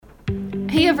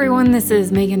Hey everyone, this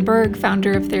is Megan Berg,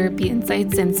 founder of Therapy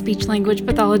Insights and speech language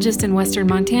pathologist in Western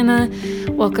Montana.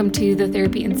 Welcome to the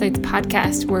Therapy Insights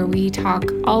podcast, where we talk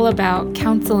all about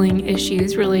counseling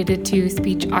issues related to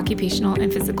speech, occupational,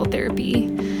 and physical therapy.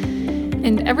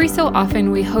 And every so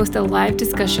often, we host a live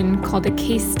discussion called a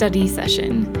case study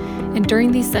session. And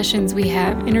during these sessions, we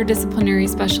have interdisciplinary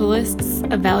specialists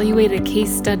evaluate a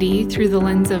case study through the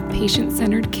lens of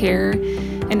patient-centered care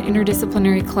and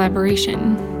interdisciplinary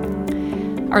collaboration.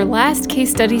 Our last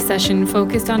case study session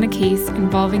focused on a case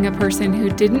involving a person who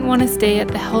didn't want to stay at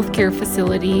the healthcare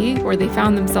facility where they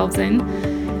found themselves in,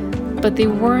 but they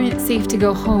weren't safe to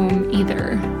go home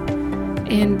either.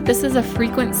 And this is a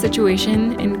frequent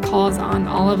situation and calls on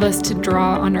all of us to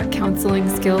draw on our counseling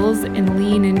skills and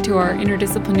lean into our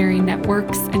interdisciplinary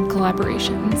networks and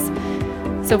collaborations.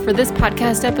 So for this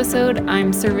podcast episode,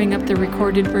 I'm serving up the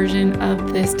recorded version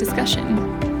of this discussion.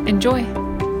 Enjoy.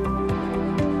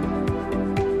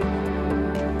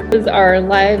 This is our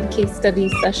live case study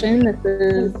session. This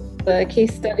is the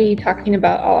case study talking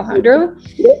about Alejandro.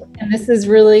 And this is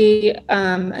really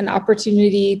an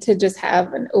opportunity to just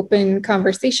have an open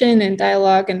conversation and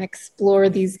dialogue and explore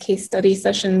these case study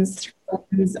sessions through the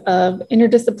lens of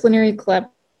interdisciplinary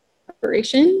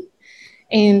collaboration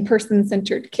and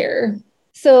person-centered care.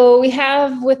 So we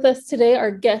have with us today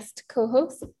our guest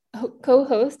co-host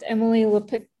Emily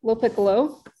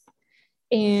Lopiccolo.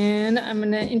 And I'm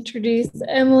going to introduce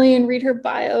Emily and read her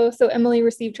bio. So Emily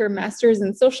received her master's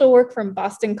in social work from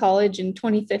Boston College in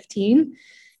 2015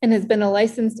 and has been a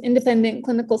licensed independent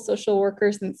clinical social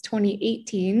worker since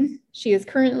 2018. She is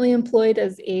currently employed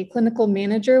as a clinical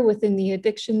manager within the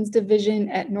addictions division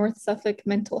at North Suffolk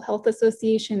Mental Health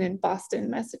Association in Boston,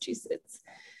 Massachusetts.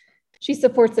 She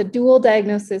supports a dual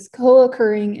diagnosis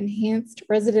co-occurring enhanced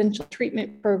residential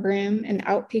treatment program and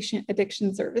outpatient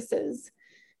addiction services.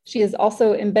 She is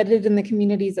also embedded in the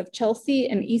communities of Chelsea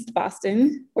and East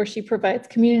Boston, where she provides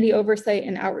community oversight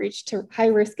and outreach to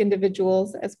high-risk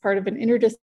individuals as part of an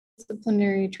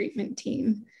interdisciplinary treatment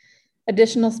team.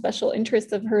 Additional special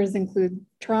interests of hers include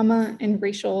trauma and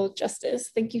racial justice.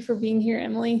 Thank you for being here,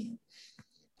 Emily.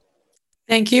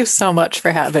 Thank you so much for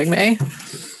having me.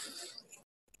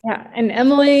 Yeah, and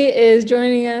Emily is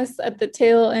joining us at the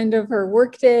tail end of her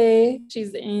workday.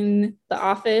 She's in the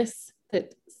office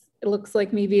that it looks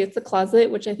like maybe it's a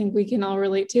closet, which I think we can all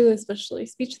relate to, especially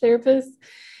speech therapists.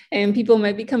 And people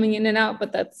might be coming in and out,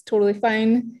 but that's totally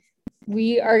fine.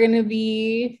 We are going to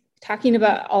be talking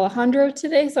about Alejandro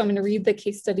today. So I'm going to read the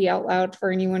case study out loud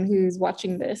for anyone who's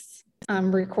watching this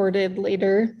recorded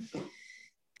later.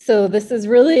 So this is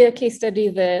really a case study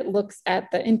that looks at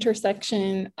the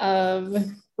intersection of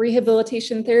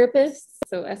rehabilitation therapists,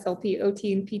 so SLP,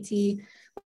 OT, and PT,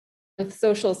 with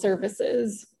social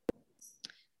services.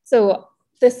 So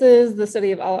this is the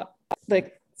study of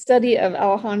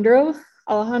Alejandro.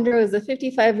 Alejandro is a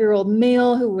 55-year-old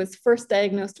male who was first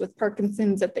diagnosed with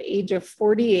Parkinson's at the age of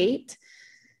 48.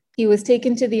 He was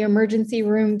taken to the emergency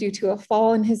room due to a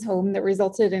fall in his home that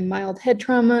resulted in mild head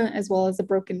trauma as well as a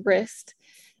broken wrist.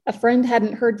 A friend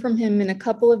hadn't heard from him in a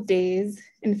couple of days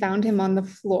and found him on the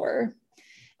floor.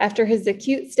 After his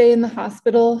acute stay in the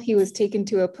hospital, he was taken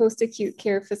to a post-acute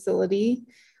care facility.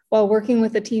 While working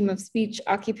with a team of speech,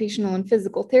 occupational, and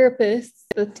physical therapists,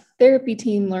 the therapy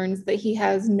team learns that he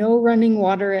has no running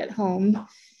water at home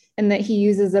and that he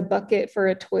uses a bucket for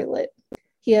a toilet.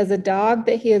 He has a dog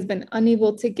that he has been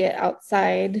unable to get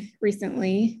outside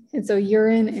recently, and so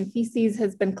urine and feces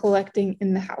has been collecting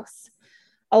in the house.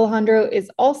 Alejandro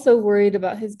is also worried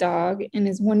about his dog and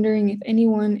is wondering if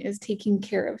anyone is taking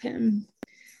care of him.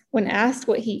 When asked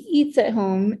what he eats at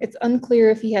home, it's unclear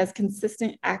if he has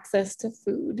consistent access to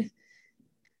food.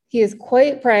 He is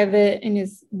quite private and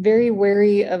is very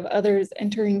wary of others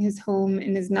entering his home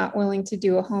and is not willing to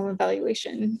do a home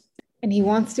evaluation. And he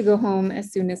wants to go home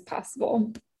as soon as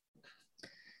possible.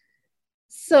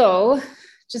 So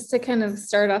just to kind of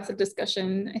start off the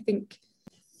discussion, I think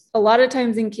a lot of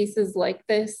times in cases like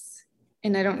this,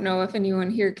 and I don't know if anyone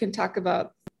here can talk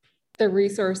about the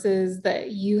resources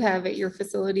that you have at your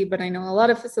facility, but I know a lot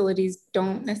of facilities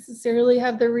don't necessarily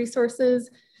have the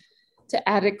resources to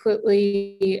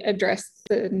adequately address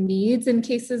the needs in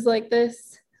cases like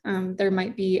this. There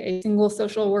might be a single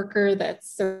social worker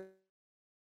that's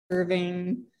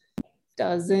serving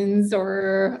dozens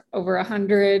or over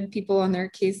 100 people on their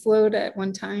caseload at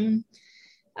one time,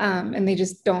 and they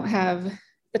just don't have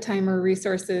the time or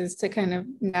resources to kind of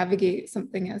navigate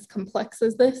something as complex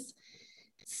as this.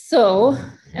 So,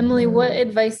 Emily, what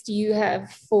advice do you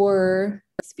have for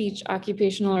speech,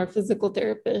 occupational, or physical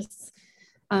therapists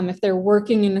if they're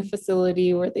working in a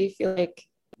facility where they feel like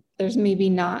there's maybe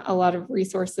not a lot of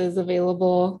resources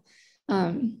available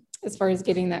as far as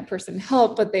getting that person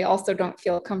help, but they also don't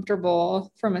feel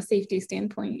comfortable from a safety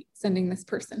standpoint sending this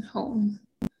person home.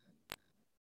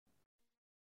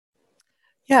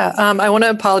 Yeah, I want to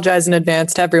apologize in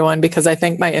advance to everyone because I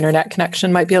think my internet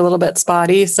connection might be a little bit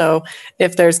spotty. So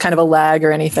if there's kind of a lag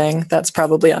or anything, that's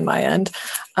probably on my end.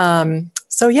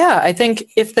 So yeah, I think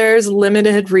if there's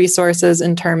limited resources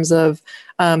in terms of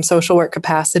social work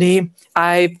capacity,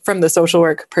 from the social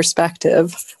work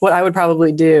perspective, what I would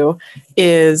probably do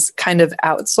is kind of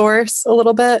outsource a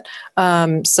little bit.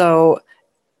 So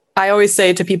I always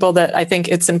say to people that I think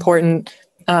it's important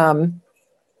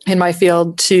in my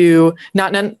field to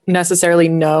not necessarily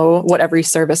know what every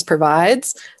service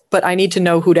provides, but I need to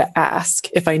know who to ask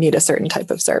if I need a certain type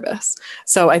of service.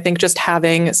 So I think just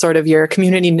having sort of your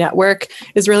community network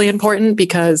is really important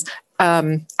because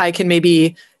I can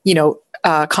maybe,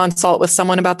 consult with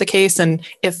someone about the case. And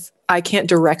if I can't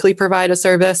directly provide a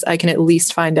service, I can at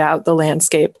least find out the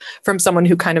landscape from someone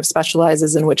who kind of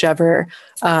specializes in whichever,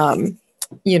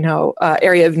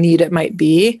 area of need it might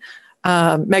be.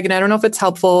 Megan, I don't know if it's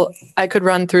helpful. I could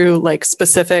run through like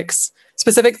specific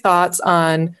thoughts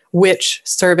on which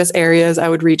service areas I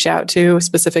would reach out to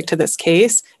specific to this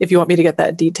case. If you want me to get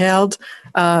that detailed,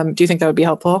 do you think that would be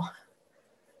helpful?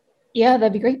 Yeah,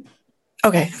 that'd be great.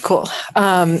 Okay, cool.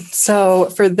 So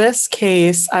for this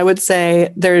case, I would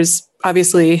say there's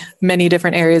obviously many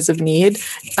different areas of need.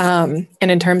 And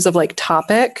in terms of like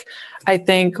topic, I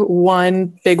think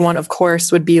one big one, of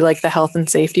course, would be like the health and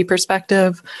safety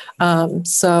perspective.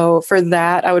 So for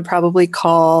that, I would probably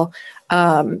call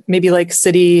maybe like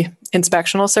city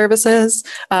inspectional services.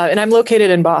 And I'm located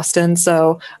in Boston,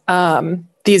 so some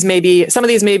of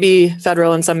these may be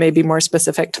federal and some may be more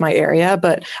specific to my area,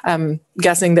 but I'm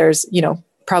guessing there's,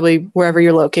 probably wherever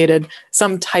you're located,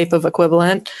 some type of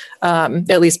equivalent,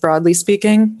 at least broadly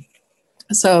speaking.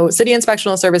 So city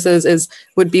inspectional services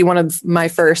would be one of my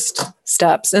first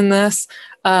steps in this.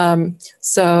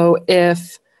 So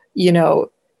if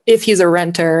he's a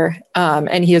renter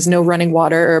and he has no running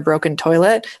water or a broken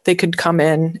toilet, they could come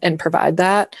in and provide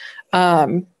that.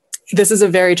 This is a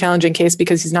very challenging case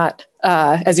because he's not,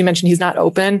 as you mentioned, he's not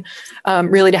open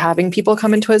really to having people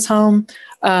come into his home.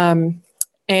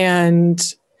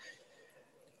 And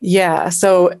yeah,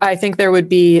 so I think there would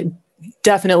be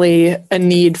definitely a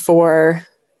need for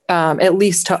at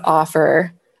least to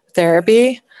offer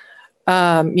therapy,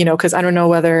 because I don't know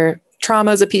whether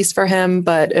trauma is a piece for him,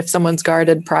 but if someone's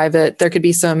guarded private, there could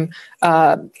be some,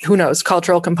 who knows,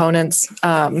 cultural components,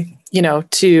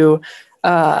 to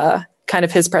kind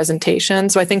of his presentation.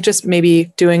 So I think just maybe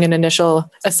doing an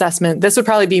initial assessment, this would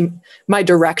probably be my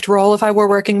direct role if I were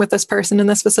working with this person in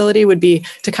this facility, would be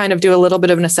to kind of do a little bit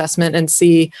of an assessment and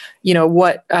see,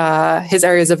 what his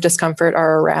areas of discomfort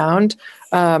are around,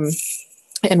 and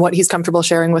what he's comfortable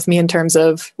sharing with me in terms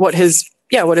of what his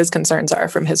concerns are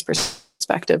from his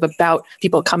perspective about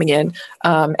people coming in,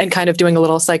 and kind of doing a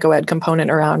little psychoed component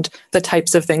around the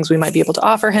types of things we might be able to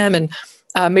offer him, and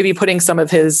maybe putting some of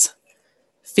his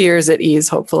fears at ease,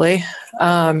 hopefully.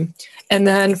 And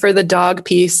then for the dog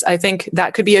piece, I think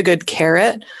that could be a good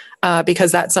carrot,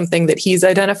 because that's something that he's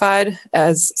identified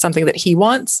as something that he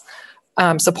wants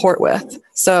support with.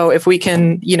 So if we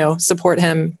can, support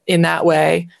him in that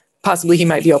way, possibly he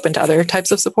might be open to other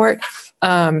types of support.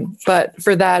 But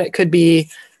for that, it could be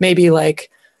maybe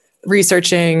like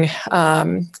researching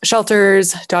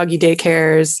shelters, doggy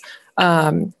daycares,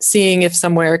 seeing if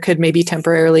somewhere could maybe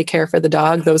temporarily care for the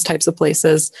dog. Those types of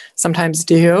places sometimes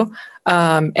do.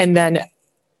 And then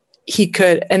he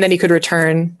could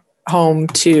return home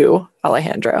to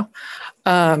Alejandro.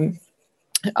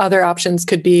 Other options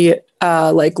could be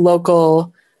like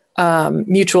local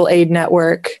mutual aid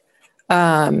network,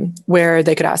 where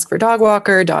they could ask for dog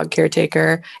walker, dog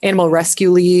caretaker. Animal Rescue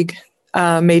League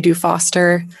may do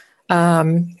foster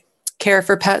care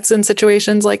for pets in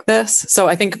situations like this. So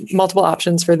I think multiple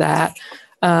options for that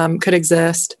could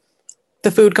exist.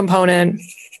 The food component,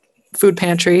 food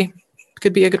pantry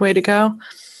could be a good way to go.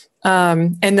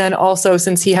 And then also,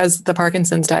 since he has the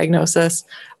Parkinson's diagnosis,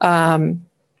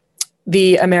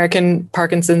 the American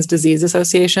Parkinson's Disease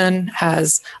Association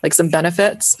has like some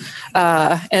benefits,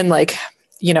 and like,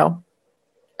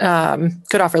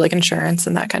 could offer like insurance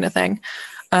and that kind of thing.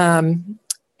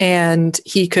 And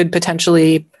he could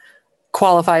potentially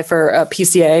qualify for a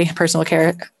PCA, personal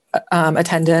care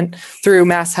attendant, through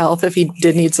Mass Health if he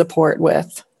did need support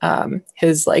with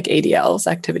his like ADLs,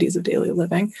 activities of daily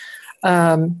living.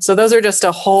 So those are just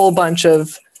a whole bunch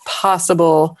of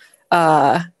possible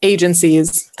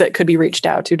agencies that could be reached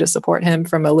out to support him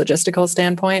from a logistical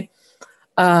standpoint.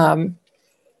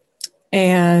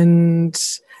 And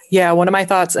yeah, one of my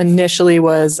thoughts initially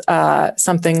was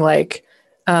something like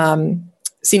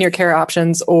senior care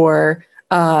options or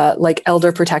like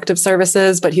elder protective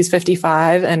services, but he's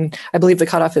 55 and I believe the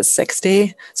cutoff is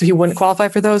 60. So he wouldn't qualify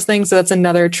for those things. So that's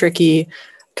another tricky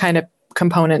kind of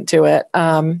component to it.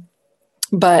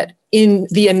 But in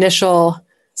the initial,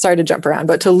 sorry to jump around,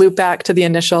 but to loop back to the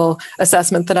initial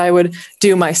assessment that I would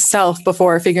do myself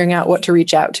before figuring out what to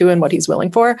reach out to and what he's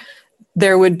willing for,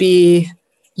 there would be,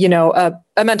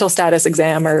 a mental status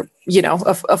exam or,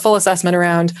 a full assessment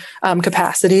around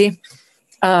capacity.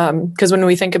 Because when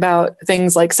we think about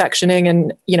things like sectioning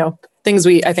and, things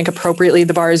I think appropriately,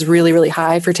 the bar is really, really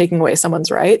high for taking away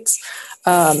someone's rights.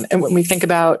 And when we think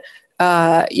about,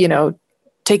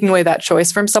 taking away that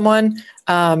choice from someone,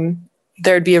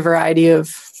 there'd be a variety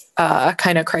of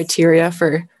kind of criteria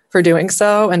for doing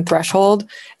so and threshold.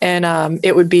 And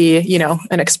it would be,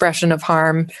 an expression of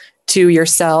harm to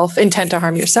yourself, intent to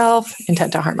harm yourself,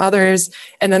 intent to harm others.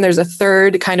 And then there's a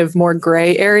third kind of more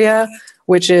gray area,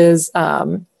 which is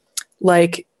someone's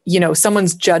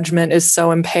judgment is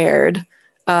so impaired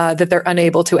that they're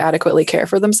unable to adequately care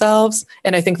for themselves.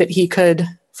 And I think that he could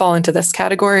fall into this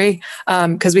category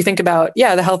because we think about,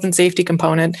 the health and safety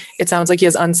component. It sounds like he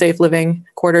has unsafe living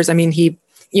quarters. I mean, he,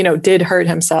 did hurt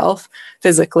himself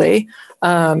physically.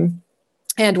 And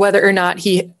whether or not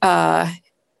he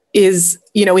is,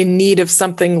 in need of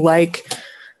something like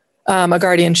a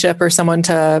guardianship or someone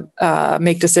to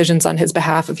make decisions on his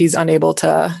behalf if he's unable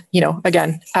to,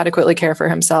 again, adequately care for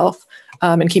himself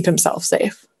and keep himself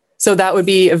safe. So that would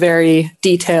be a very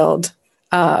detailed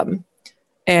and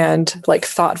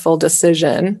thoughtful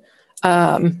decision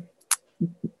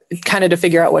kind of to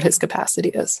figure out what his capacity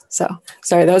is. So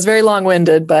sorry, that was very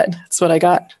long-winded, but that's what I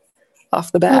got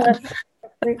off the bat.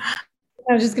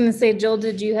 I was just going to say, Jill,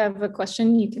 did you have a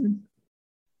question? You can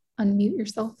unmute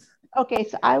yourself. Okay,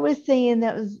 so I was saying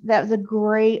that was a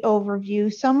great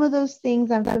overview. Some of those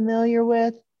things I'm familiar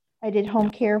with. I did home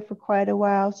care for quite a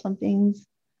while. Some things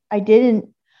I didn't.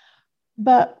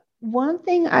 But one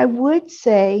thing I would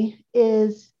say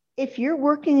is if you're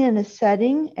working in a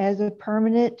setting as a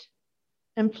permanent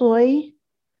employee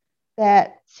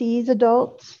that sees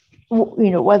adults,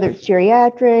 whether it's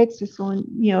geriatrics or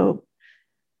someone,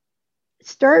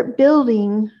 start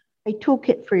building a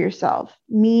toolkit for yourself,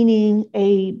 meaning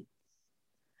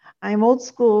I'm old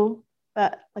school,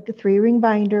 but like a 3-ring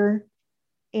binder,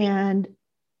 and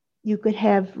you could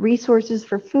have resources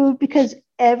for food because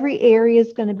every area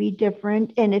is going to be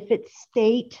different. And if it's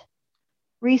state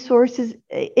resources,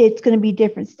 it's going to be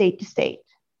different state to state.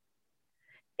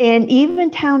 And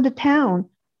even town to town.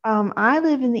 I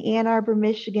live in the Ann Arbor,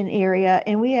 Michigan area,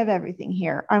 and we have everything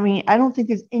here. I mean, I don't think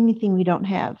there's anything we don't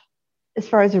have as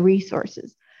far as the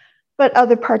resources. But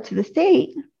other parts of the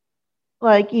state,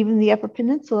 like even the Upper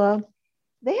Peninsula,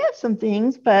 they have some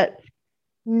things, but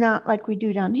not like we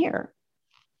do down here.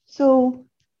 So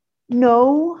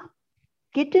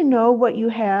get to know what you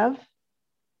have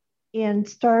and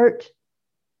start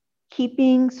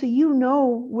keeping, so you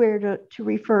know where to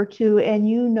refer to, and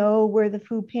where the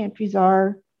food pantries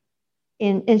are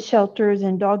in shelters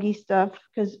and doggy stuff,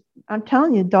 because I'm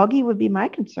telling you, doggy would be my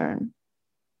concern.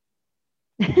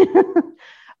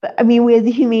 But I mean, we have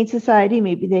the Humane Society,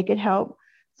 maybe they could help.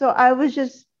 So I was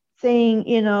just saying,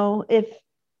 if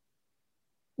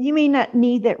you may not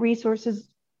need that resources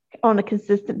on a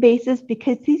consistent basis,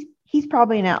 because he's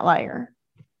probably an outlier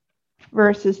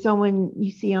versus someone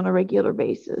you see on a regular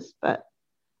basis. But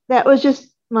that was just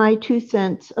my 2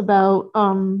 cents about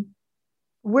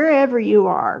wherever you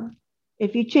are.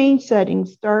 If you change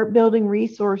settings, start building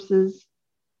resources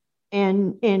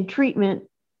and treatment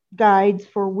guides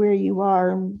for where you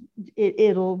are.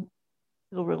 It'll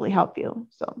really help you.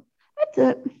 So that's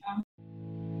it.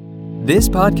 This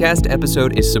podcast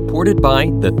episode is supported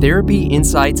by the Therapy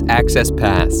Insights Access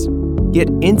Pass. Get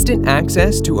instant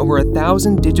access to over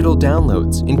 1,000 digital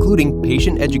downloads, including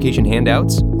patient education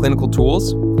handouts, clinical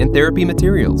tools, and therapy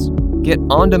materials. Get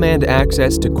on-demand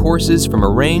access to courses from a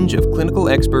range of clinical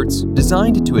experts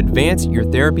designed to advance your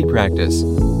therapy practice.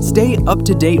 Stay up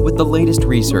to date with the latest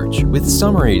research, with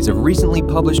summaries of recently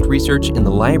published research in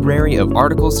the library of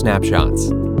article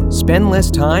snapshots. Spend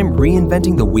less time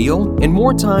reinventing the wheel and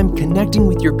more time connecting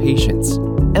with your patients.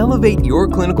 Elevate your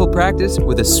clinical practice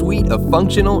with a suite of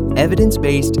functional,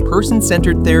 evidence-based,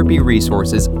 person-centered therapy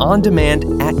resources on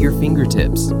demand at your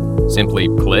fingertips. Simply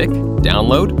click,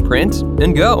 download, print,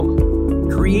 and go.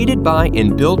 Created by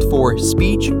and built for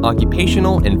speech,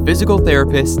 occupational, and physical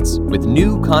therapists with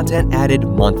new content added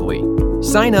monthly.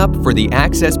 Sign up for the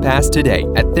Access Pass today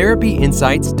at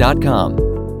therapyinsights.com.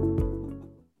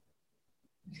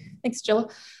 Thanks,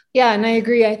 Jill. Yeah, and I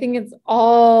agree. I think it's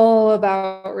all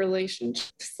about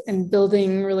relationships and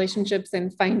building relationships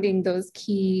and finding those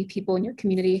key people in your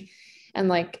community. And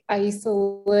like I used to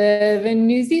live in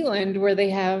New Zealand where they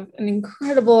have an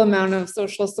incredible amount of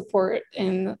social support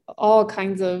and all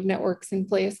kinds of networks in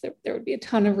place. There would be a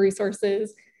ton of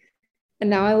resources. And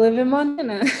now I live in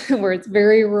Montana where it's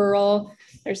very rural.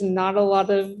 There's not a lot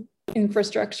of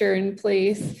infrastructure in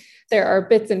place. There are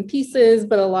bits and pieces,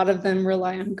 but a lot of them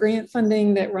rely on grant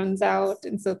funding that runs out.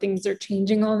 And so things are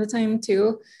changing all the time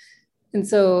too. And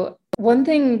so one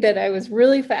thing that I was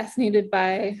really fascinated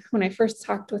by when I first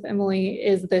talked with Emily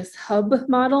is this hub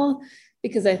model,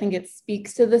 because I think it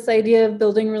speaks to this idea of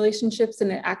building relationships, and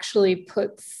it actually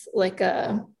puts like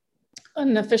an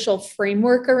official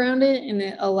framework around it, and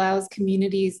it allows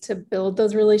communities to build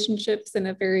those relationships in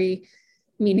a very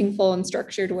meaningful and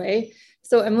structured way.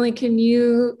 So Emily, can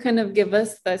you kind of give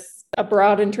us a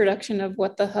broad introduction of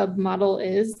what the hub model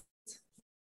is?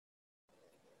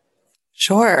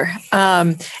 Sure.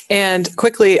 And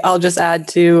quickly, I'll just add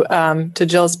to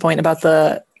Jill's point about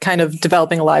the kind of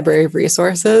developing a library of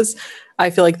resources. I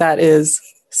feel like that is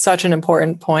such an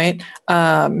important point.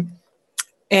 And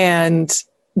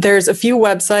there's a few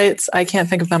websites, I can't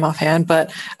think of them offhand,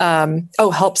 but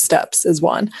Help Steps is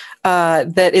one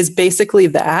that is basically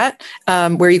that,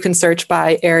 where you can search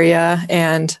by area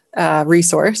and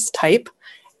resource type.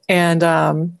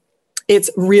 And it's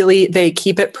really, they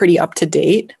keep it pretty up to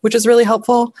date, which is really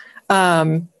helpful. It's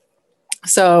kind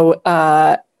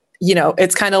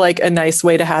of like a nice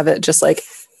way to have it just like,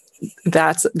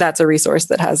 that's a resource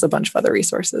that has a bunch of other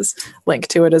resources linked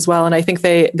to it as well. And I think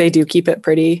they do keep it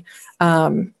pretty,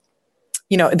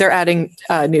 they're adding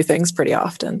new things pretty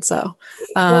often. So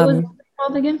what was it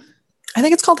called again? I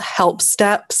think it's called Help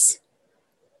Steps.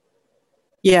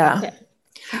 Yeah.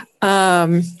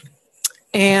 Okay.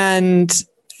 And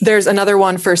there's another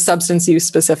one for substance use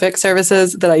specific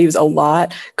services that I use a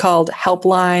lot called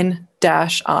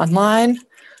Helpline-Online.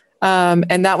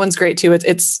 And that one's great too.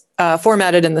 It's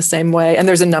formatted in the same way, and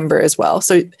there's a number as well.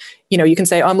 So, you can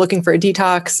say, oh, I'm looking for a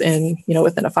detox in,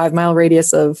 within a 5-mile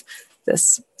radius of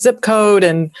this zip code,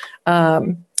 and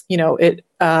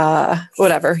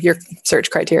whatever your search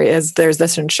criteria is. There's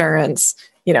this insurance.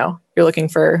 You're looking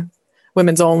for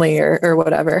women's only or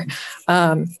whatever.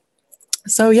 But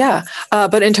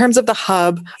in terms of the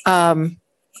hub,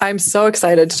 I'm so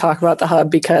excited to talk about the hub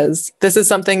because this is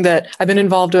something that I've been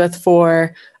involved with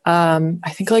for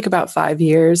I think like about 5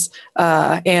 years.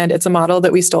 And it's a model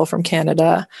that we stole from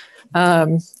Canada.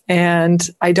 And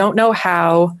I don't know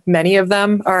how many of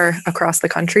them are across the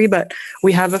country, but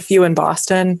we have a few in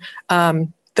Boston.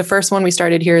 The first one we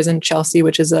started here is in Chelsea,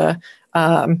 which is a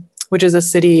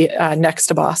city next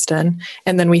to Boston.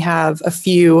 And then we have a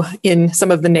few in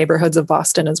some of the neighborhoods of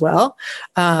Boston as well.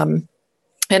 And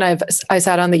I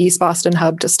sat on the East Boston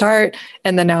hub to start,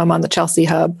 and then now I'm on the Chelsea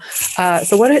hub.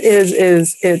 So what it is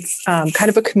it's kind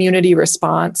of a community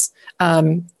response.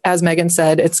 As Megan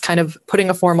said, it's kind of putting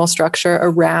a formal structure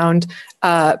around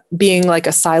being like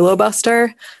a silo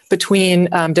buster between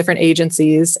different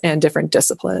agencies and different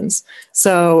disciplines.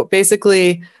 So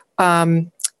basically,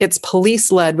 it's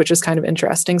police-led, which is kind of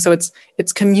interesting. So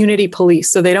it's community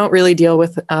police. So they don't really deal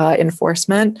with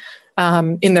enforcement.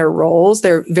 In their roles,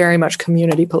 they're very much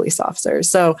community police officers.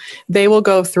 So they will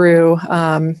go through,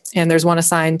 and there's one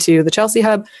assigned to the Chelsea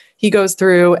hub. He goes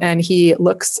through and he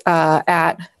looks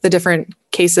at the different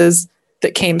cases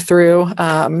that came through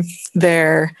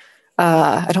their,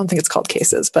 I don't think it's called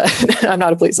cases, but I'm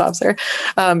not a police officer,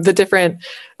 the different,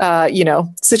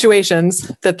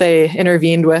 situations that they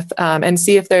intervened with, and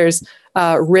see if there's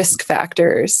risk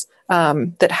factors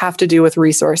that have to do with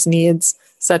resource needs,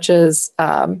 such as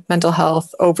mental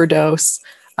health, overdose.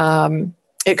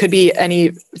 It could be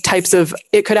any types of,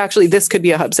 this could be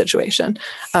a hub situation,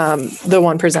 the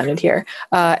one presented here.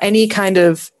 Any kind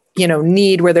of,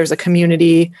 need where there's a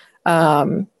community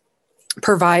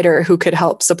provider who could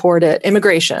help support it,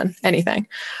 immigration, anything.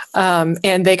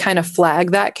 And they kind of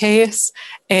flag that case.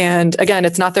 And again,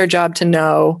 it's not their job to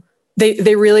know.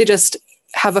 They really just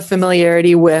have a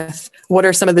familiarity with what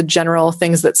are some of the general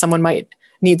things that someone might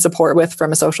need support with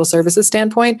from a social services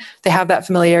standpoint. They have that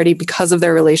familiarity because of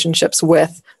their relationships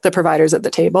with the providers at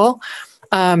the table.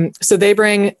 So they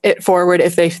bring it forward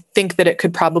if they think that it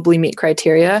could probably meet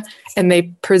criteria, and they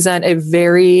present a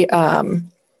very,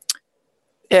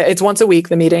 it's once a week,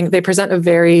 the meeting. They present a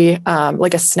very,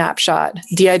 like a snapshot,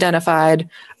 de-identified,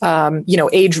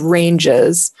 age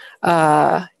ranges,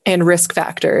 and risk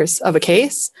factors of a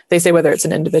case. They say whether it's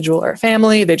an individual or a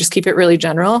family, they just keep it really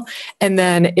general. And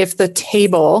then if the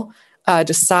table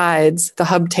decides, the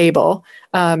hub table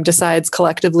decides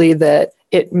collectively that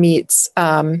it meets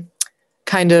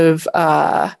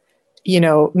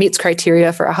meets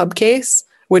criteria for a hub case,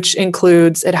 which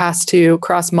includes it has to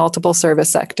cross multiple service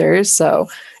sectors. So,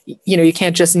 you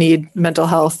can't just need mental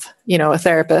health, a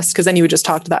therapist, because then you would just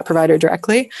talk to that provider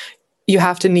directly. You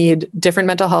have to need different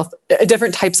mental health,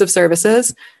 different types of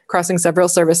services, crossing several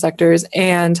service sectors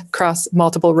and cross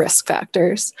multiple risk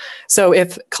factors. So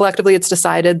if collectively it's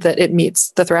decided that it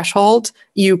meets the threshold,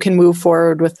 you can move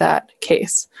forward with that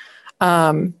case.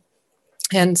 And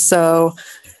so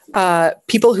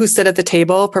people who sit at the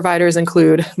table, providers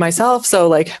include myself, so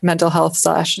like mental health /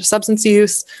 substance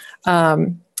use,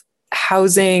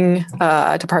 housing,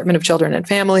 Department of Children and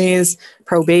Families,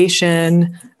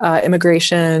 probation,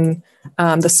 immigration,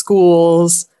 the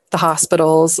schools, the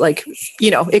hospitals,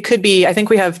 it could be, I think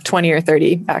we have 20 or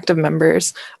 30 active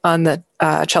members on the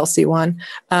Chelsea one.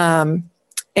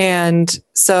 And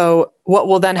so what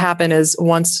will then happen is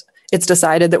once it's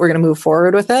decided that we're going to move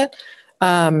forward with it,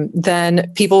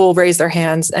 then people will raise their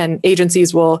hands and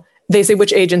they say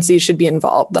which agencies should be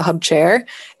involved, the hub chair.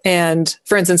 And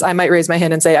for instance, I might raise my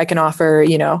hand and say, I can offer,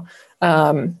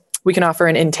 we can offer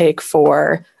an intake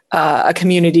for a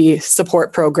community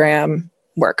support program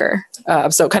worker.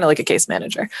 So kind of like a case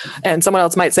manager. And someone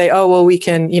else might say, oh, well, we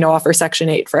can, offer Section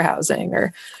 8 for housing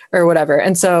or whatever.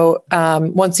 And so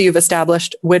once you've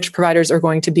established which providers are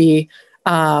going to be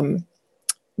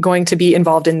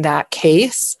involved in that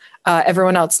case,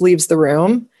 everyone else leaves the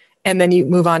room. And then you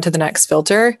move on to the next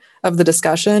filter of the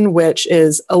discussion, which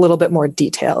is a little bit more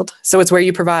detailed. So it's where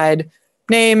you provide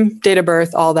name, date of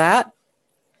birth, all that.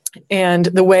 And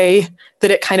the way that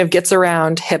it kind of gets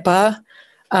around HIPAA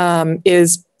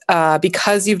is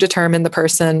because you've determined the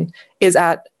person is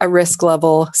at a risk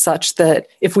level such that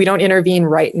if we don't intervene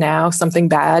right now, something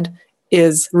bad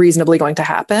is reasonably going to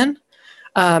happen.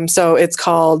 So it's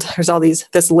called, there's all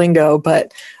this lingo,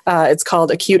 but it's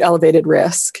called acute elevated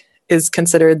risk is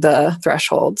considered the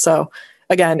threshold. So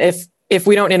again, if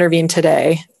we don't intervene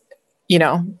today,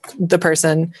 the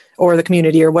person or the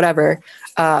community or whatever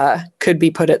could be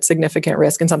put at significant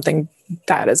risk and something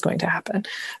bad is going to happen.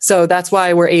 So that's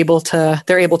why they're able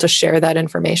to share that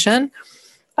information.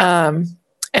 And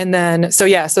then,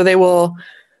 so they will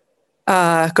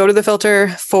go to the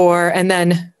filter and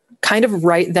then kind of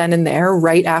right then and there,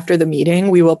 right after the meeting,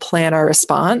 we will plan our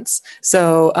response.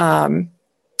 So,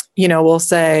 we'll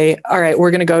say, all right,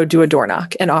 we're going to go do a door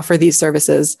knock and offer these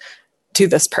services to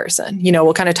this person.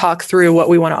 We'll kind of talk through what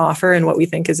we want to offer and what we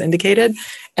think is indicated.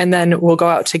 And then we'll go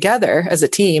out together as a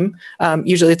team.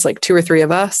 Usually it's like 2 or 3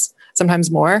 of us,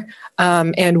 sometimes more.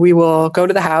 And we will go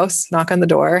to the house, knock on the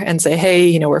door and say,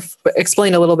 hey,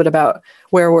 explain a little bit about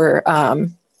where we're,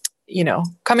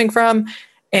 coming from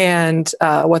and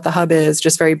what the hub is,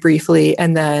 just very briefly,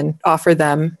 and then offer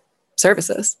them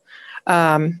services.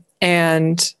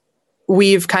 And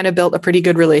we've kind of built a pretty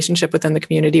good relationship within the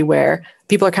community where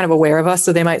people are kind of aware of us.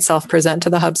 So they might self-present to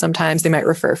the hub sometimes. They might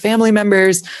refer family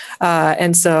members.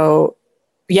 And so,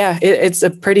 it's a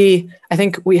pretty, I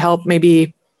think we help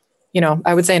maybe,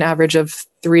 I would say an average of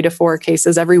 3 to 4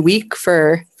 cases every week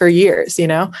for years,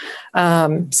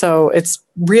 so it's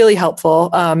really helpful.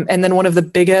 And then one of the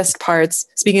biggest parts,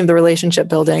 speaking of the relationship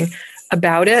building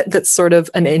about it, that's sort of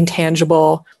an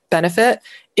intangible benefit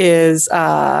is,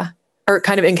 or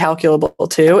kind of incalculable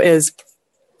too, is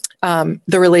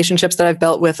the relationships that I've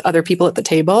built with other people at the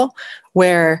table,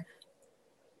 where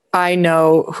I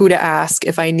know who to ask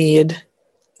if I need,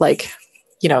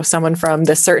 someone from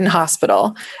this certain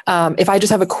hospital. If I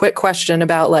just have a quick question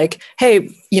about hey,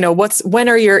 when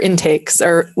are your intakes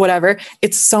or whatever,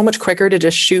 it's so much quicker to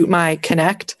just shoot my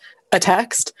connect a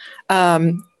text.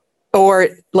 Or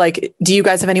do you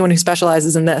guys have anyone who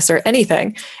specializes in this or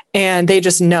anything? And they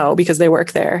just know because they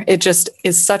work there. It just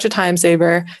is such a time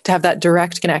saver to have that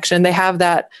direct connection. They have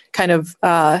that kind of,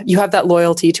 you have that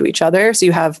loyalty to each other. So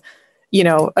you have,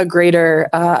 a greater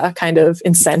kind of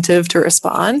incentive to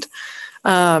respond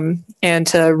and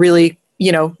to really,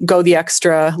 go the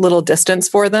extra little distance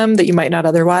for them that you might not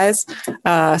otherwise.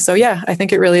 So I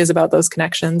think it really is about those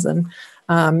connections. And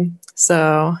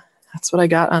so that's what I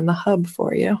got on the hub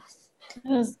for you.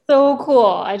 That's so cool.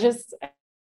 I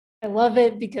love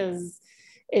it because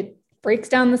it breaks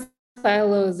down the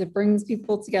silos. It brings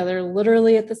people together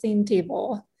literally at the same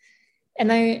table.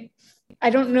 And I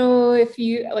don't know if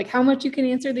you how much you can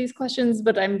answer these questions,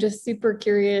 but I'm just super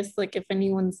curious, if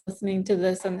anyone's listening to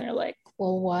this and they're like,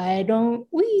 well, why don't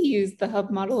we use the hub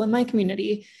model in my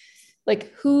community?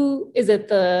 Who is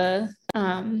it?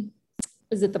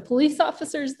 Is it the police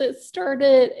officers that start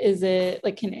it? Is it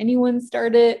can anyone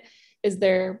start it? Is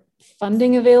there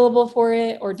funding available for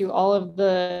it, or do all of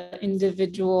the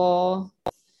individual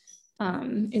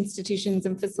institutions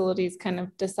and facilities kind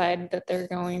of decide that they're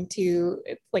going to,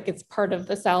 it's part of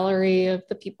the salary of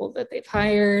the people that they've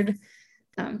hired?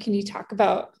 Can you talk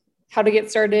about how to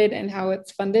get started and how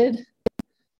it's funded?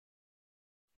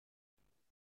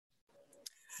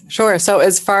 Sure. So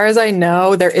as far as I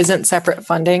know, there isn't separate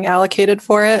funding allocated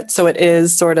for it. So it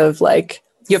is sort of like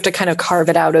you have to kind of carve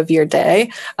it out of your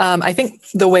day. I think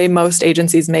the way most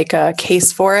agencies make a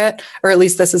case for it, or at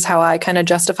least this is how I kind of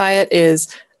justify it, is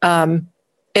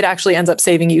it actually ends up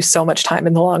saving you so much time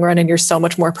in the long run, and you're so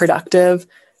much more productive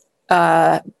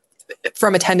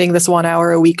from attending this 1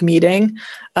 hour a week meeting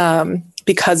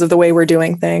because of the way we're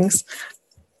doing things.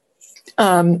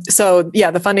 So yeah,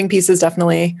 the funding piece is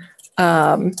definitely,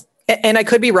 and I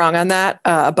could be wrong on that,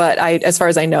 but as far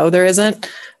as I know, there isn't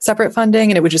separate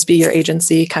funding, and it would just be your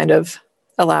agency kind of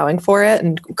allowing for it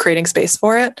and creating space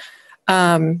for it.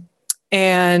 And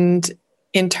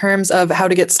in terms of how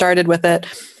to get started with it,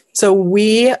 so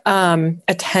we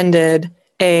attended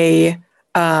a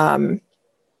hub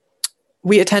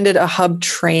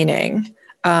training,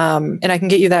 and I can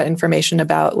get you that information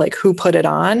about like who put it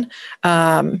on.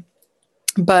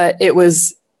 But it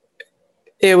was,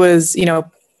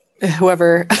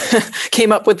 whoever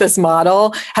came up with this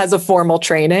model has a formal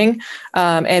training,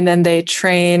 and then they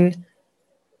train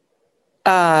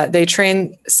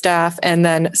staff, and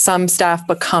then some staff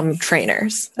become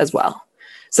trainers as well.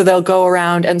 So they'll go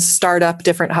around and start up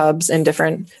different hubs in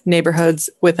different neighborhoods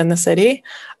within the city.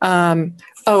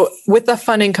 With the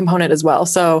funding component as well.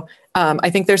 So I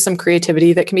think there's some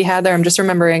creativity that can be had there. I'm just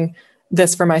remembering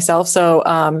this for myself. So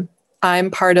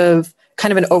I'm part of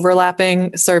kind of an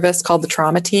overlapping service called the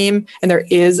trauma team, and there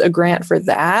is a grant for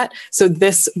that. So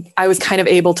I was kind of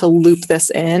able to loop this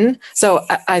in. So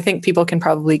I think people can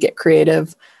probably get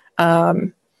creative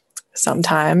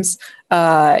sometimes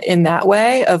in that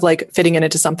way of like fitting it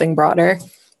into something broader.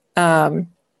 And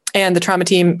the trauma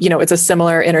team, it's a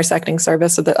similar intersecting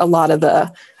service, so that a lot of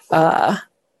the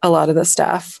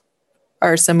staff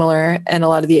are similar, and a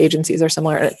lot of the agencies are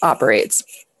similar. It operates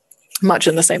much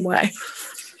in the same way.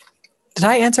 Did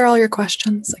I answer all your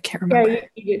questions? I can't remember. Yeah,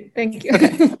 you did. Thank you.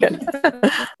 Okay, good.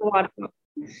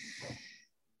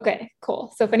 Okay,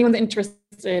 cool. So if anyone's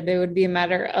interested, it would be a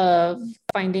matter of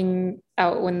finding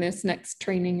out when this next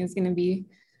training is going to be.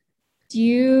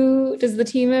 Does the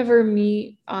team ever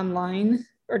meet online,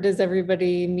 or does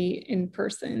everybody meet in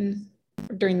person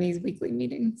during these weekly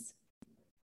meetings?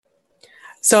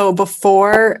 So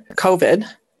before COVID,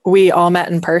 we all met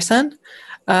in person.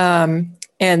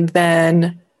 And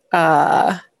then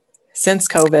since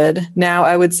COVID, now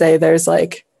I would say there's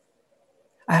like,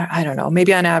 I don't know,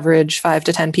 maybe on average 5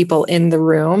 to 10 people in the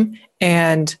room.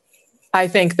 And I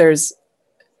think there's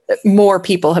more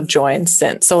people have joined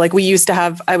since. So like we used to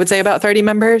have, I would say about 30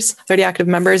 active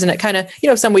members. And it kind of,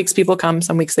 some weeks people come,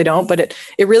 some weeks they don't, but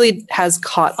it really has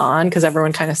caught on because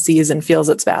everyone kind of sees and feels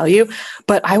its value.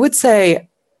 But I would say,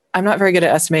 I'm not very good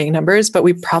at estimating numbers, but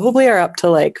we probably are up to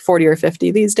like 40 or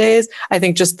 50 these days. I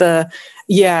think just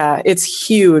it's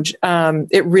huge.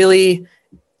 It really,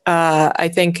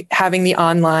 I think having the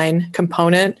online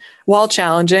component, while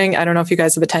challenging, I don't know if you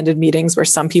guys have attended meetings where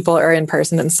some people are in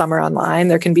person and some are online.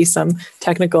 There can be some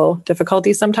technical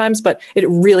difficulties sometimes, but it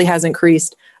really has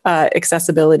increased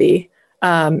accessibility.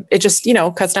 It just,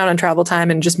 cuts down on travel time,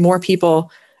 and just more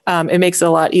people, it makes it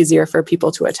a lot easier for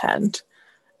people to attend.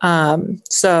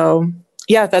 So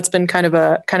yeah, that's been kind of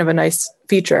a nice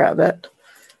feature of it.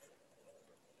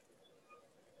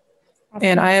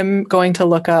 And I am going to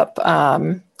look up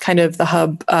kind of the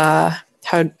hub,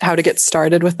 how to get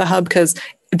started with the hub, because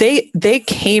they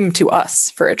came to us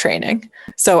for a training.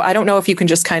 So I don't know if you can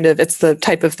just it's the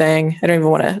type of thing, I don't even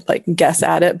want to like guess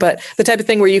at it, but the type of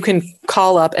thing where you can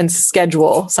call up and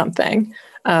schedule something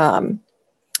and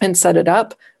set it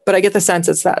up. But I get the sense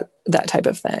it's that type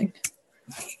of thing.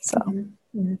 So.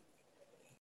 Mm-hmm.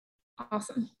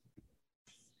 Awesome.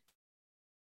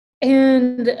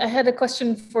 And I had a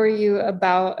question for you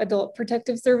about adult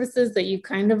protective services that you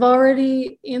kind of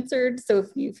already answered. So if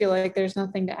you feel like there's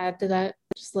nothing to add to that,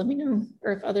 just let me know.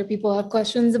 Or if other people have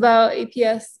questions about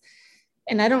APS.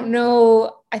 And I don't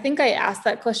know, I think I asked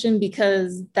that question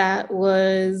because that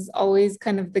was always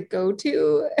kind of the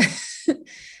go-to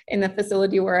in the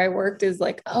facility where I worked, is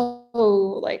like,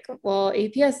 well,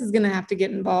 APS is going to have to get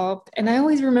involved. And I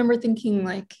always remember thinking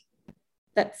like,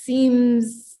 that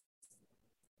seems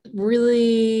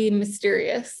really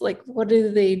mysterious. Like, what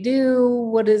do they do?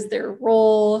 What is their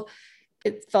role?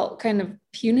 It felt kind of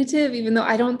punitive, even though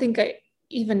I don't think I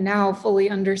even now fully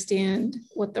understand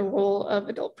what the role of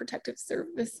adult protective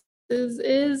services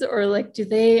is, or like,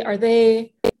 are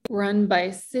they run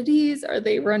by cities? Are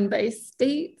they run by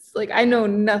states? Like, I know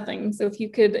nothing. So if you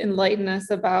could enlighten us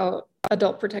about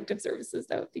adult protective services,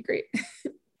 that would be great.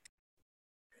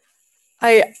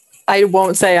 I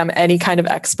won't say I'm any kind of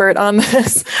expert on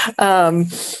this.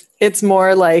 It's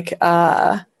more like,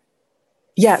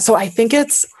 so I think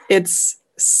it's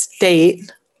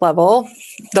state level.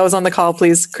 Those on the call,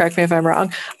 please correct me if I'm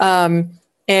wrong.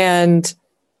 And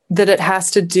that it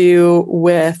has to do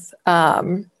with,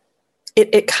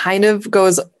 it kind of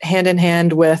goes hand in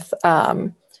hand with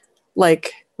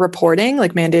like reporting,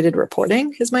 like mandated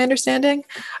reporting is my understanding.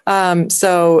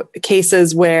 So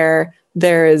cases where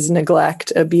there is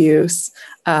neglect, abuse,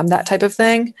 that type of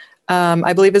thing,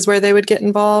 I believe is where they would get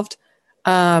involved.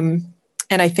 And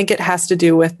I think it has to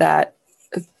do with that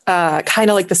kind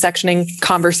of like the sectioning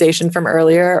conversation from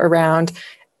earlier around,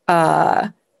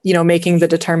 making the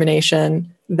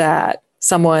determination that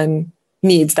someone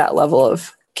needs that level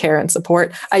of care and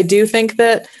support. I do think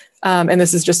that, and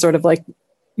this is just sort of like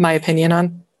my opinion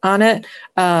on it,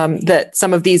 that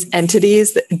some of these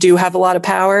entities do have a lot of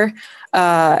power.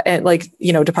 And like,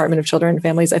 Department of Children and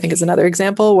Families, I think is another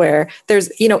example where there's,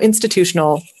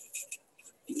 institutional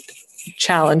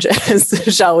challenges,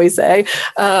 shall we say.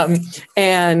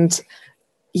 And,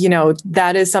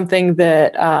 that is something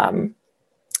that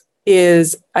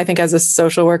is, I think as a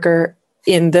social worker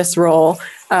in this role,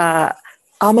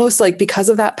 almost like because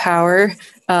of that power,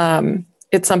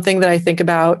 it's something that I think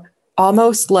about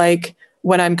almost like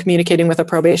when I'm communicating with a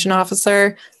probation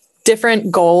officer,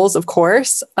 different goals, of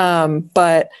course.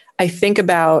 But I think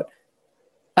about,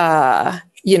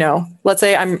 let's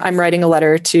say I'm writing a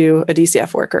letter to a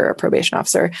DCF worker or a probation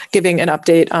officer, giving an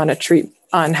update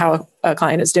on how a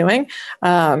client is doing.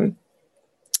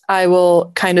 I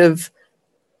will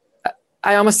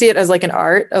I almost see it as like an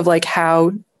art of like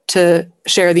how to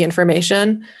share the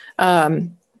information,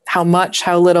 how much,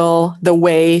 how little, the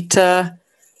way to,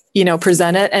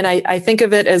 present it. And I think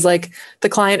of it as like the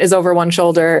client is over one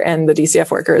shoulder and the DCF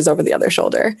worker is over the other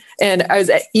shoulder. And I was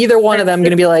either one of them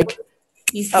going to be like,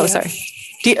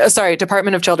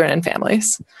 Department of Children and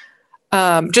Families.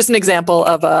 Just an example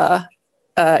of a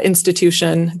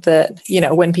institution that,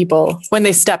 when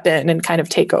they step in and kind of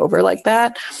take over like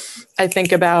that, I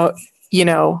think about,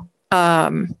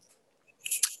 am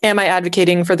I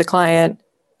advocating for the client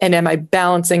and am I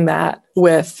balancing that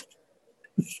with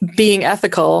being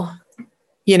ethical,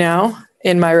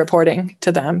 in my reporting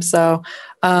to them? So,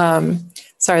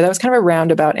 sorry, that was kind of a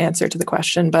roundabout answer to the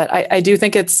question, but I do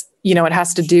think it's, it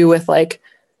has to do with like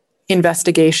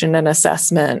investigation and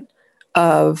assessment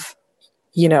of,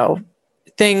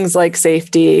 things like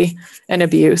safety and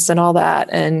abuse and all that.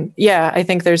 And yeah, I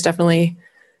think there's definitely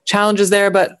challenges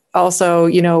there, but also,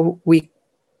 we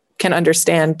can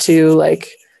understand too,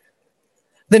 like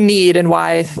the need and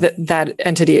why that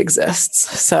entity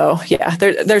exists. So yeah,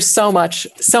 there's so much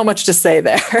to say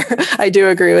there. I do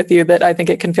agree with you that I think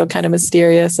it can feel kind of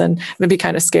mysterious and maybe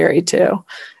kind of scary too.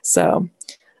 So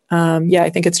I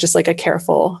think it's just like a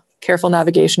careful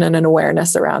navigation and an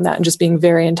awareness around that, and just being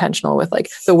very intentional with like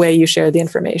the way you share the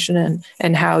information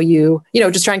and how you,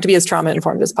 just trying to be as trauma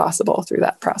informed as possible through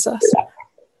that process.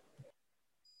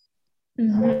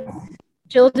 Mm-hmm.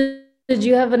 Jill, did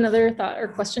you have another thought or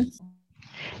question?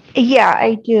 Yeah,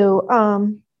 I do.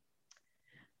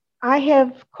 I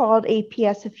have called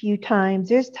APS a few times.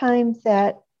 There's times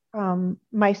that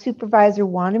my supervisor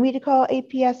wanted me to call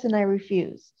APS and I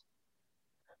refused.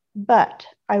 But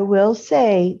I will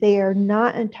say they are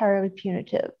not entirely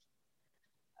punitive.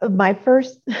 My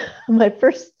first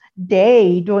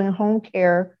day doing home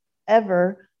care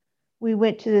ever, we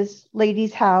went to this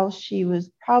lady's house. She was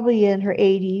probably in her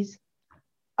 80s,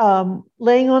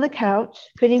 laying on a couch,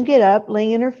 couldn't even get up,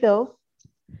 laying in her filth.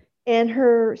 And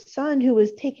her son, who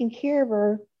was taking care of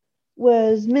her,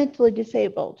 was mentally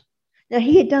disabled. Now,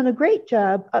 he had done a great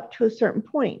job up to a certain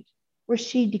point where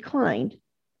she declined.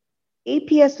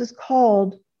 APS was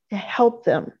called to help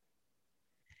them.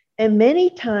 And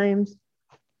many times,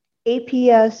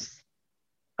 APS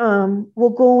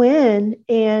will go in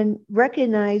and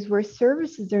recognize where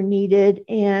services are needed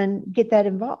and get that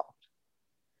involved.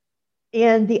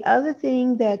 And the other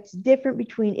thing that's different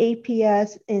between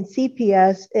APS and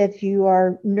CPS, if you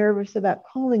are nervous about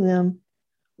calling them,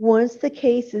 once the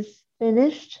case is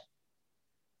finished,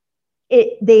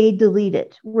 they delete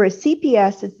it, whereas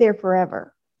CPS is there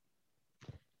forever.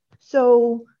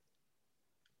 So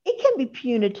it can be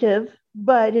punitive,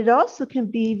 but it also can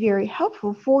be very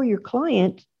helpful for your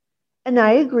client. And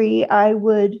I agree, I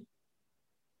would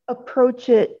approach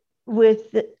it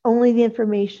with only the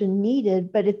information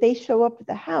needed. But if they show up at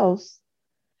the house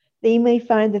They may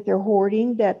find that they're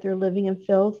hoarding, that they're living in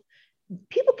filth.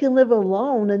 People can live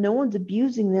alone and no one's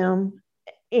abusing them,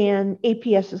 and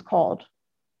APS is called.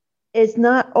 It's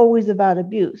not always about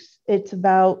abuse. It's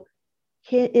about,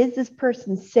 is this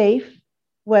person safe,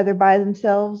 whether by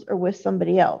themselves or with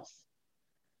somebody else?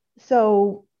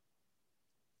 So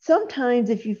sometimes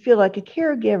if you feel like a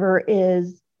caregiver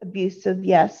is abusive,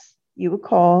 yes, you would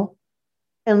call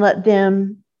and let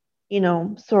them,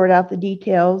 sort out the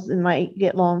details, and might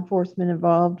get law enforcement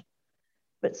involved.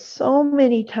 But so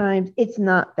many times it's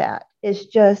not that. It's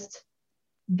just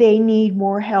they need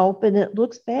more help, and it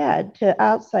looks bad to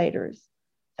outsiders,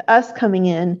 to us coming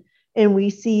in, and we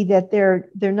see that they're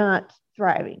not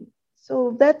thriving.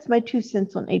 So that's my 2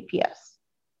 cents on APS.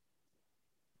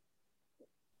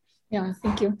 Yeah,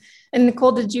 thank you. And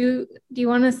Nicole, do you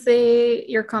want to say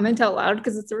your comment out loud?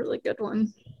 Because it's a really good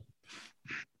one.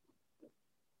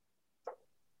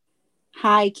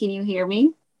 Hi, can you hear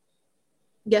me?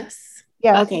 Yes.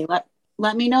 Yeah. Okay,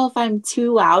 let me know if I'm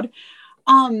too loud.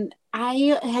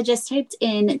 I had just typed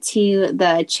into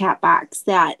the chat box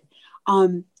that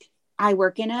I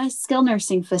work in a skilled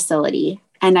nursing facility,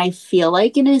 and I feel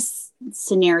like in a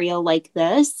scenario like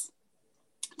this,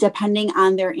 depending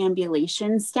on their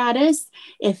ambulation status,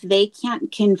 if they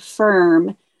can't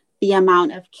confirm the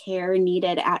amount of care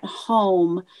needed at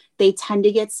home, they tend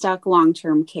to get stuck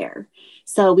long-term care.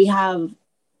 So we have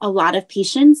a lot of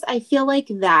patients, I feel like,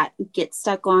 that get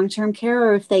stuck long-term care,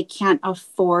 or if they can't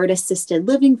afford assisted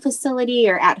living facility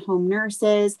or at-home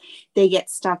nurses, they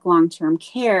get stuck long-term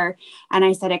care. And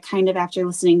I said it kind of, after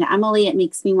listening to Emily, it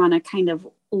makes me want to kind of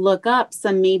look up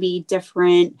some maybe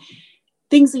different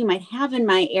things we might have in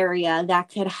my area that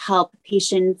could help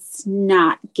patients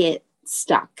not get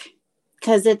stuck.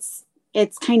 Because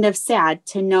it's kind of sad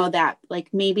to know that,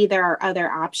 like, maybe there are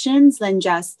other options than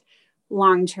just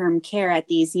long-term care at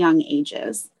these young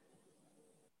ages.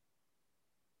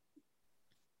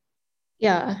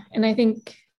 Yeah, and I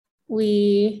think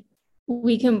we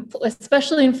can,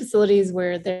 especially in facilities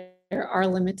where there are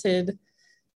limited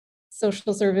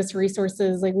social service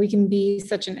resources, like, we can be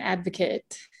such an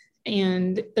advocate.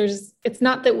 And it's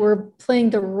not that we're playing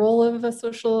the role of a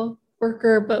social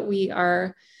worker, but we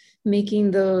are making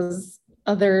those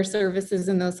other services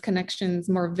and those connections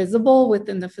more visible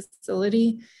within the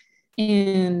facility.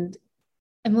 And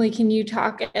Emily, can you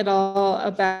talk at all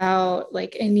about,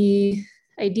 like, any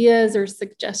ideas or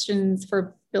suggestions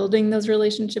for building those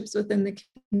relationships within the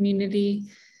community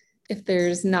if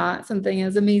there's not something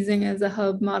as amazing as a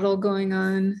hub model going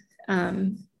on?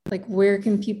 Like, where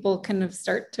can people kind of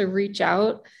start to reach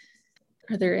out?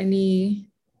 Are there any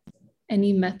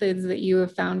methods that you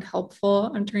have found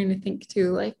helpful? I'm trying to think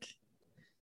too, like,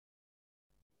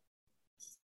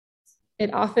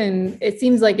 it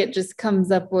seems like it just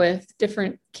comes up with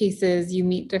different cases, you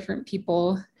meet different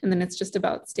people, and then it's just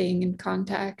about staying in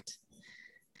contact.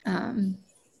 But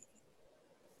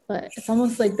it's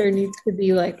almost like there needs to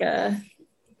be like a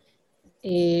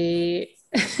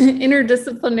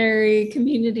interdisciplinary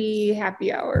community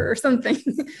happy hour or something.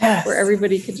 Yes. Where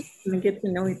everybody could just get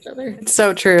to know each other. It's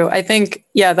so true. I think,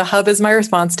 the hub is my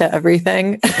response to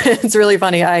everything. It's really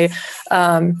funny. I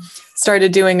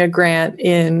started doing a grant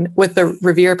with the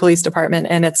Revere Police Department,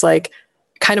 and it's like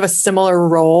kind of a similar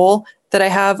role that I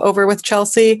have over with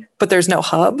Chelsea, but there's no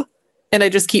hub. And I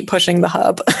just keep pushing the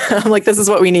hub. I'm like, this is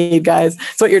what we need, guys.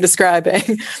 It's what you're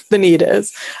describing. The need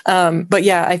is. But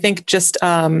yeah, I think just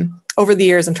over the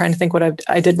years, I'm trying to think what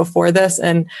I did before this.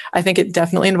 And I think it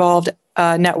definitely involved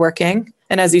networking.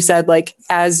 And as you said, like,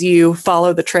 as you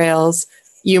follow the trails,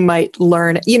 you might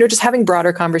learn, just having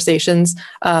broader conversations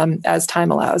as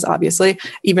time allows, obviously,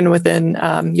 even within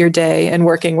your day, and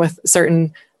working with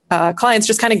certain clients,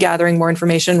 just kind of gathering more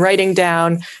information, writing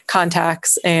down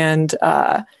contacts and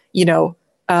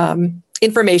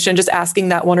information, just asking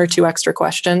that 1 or 2 extra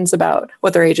questions about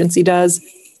what their agency does,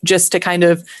 just to kind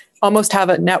of almost have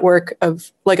a network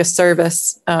of, like, a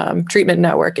service treatment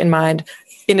network in mind,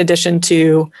 in addition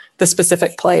to the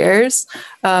specific players,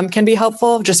 can be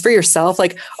helpful just for yourself,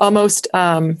 like almost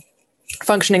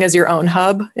functioning as your own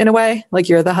hub in a way, like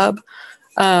you're the hub,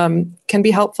 can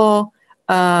be helpful.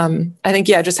 I think,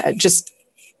 just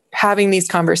having these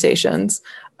conversations,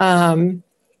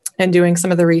 and doing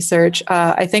some of the research.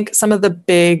 I think some of the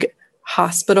big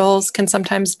hospitals can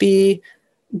sometimes be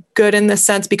good in this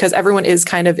sense, because everyone is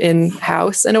kind of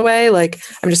in-house in a way. Like,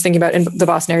 I'm just thinking about in the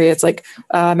Boston area, it's like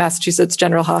Massachusetts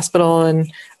General Hospital and,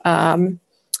 Brigham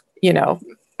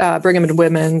and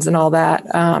Women's and all that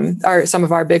are some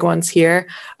of our big ones here.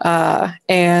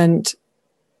 And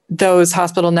those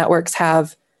hospital networks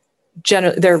have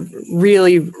they're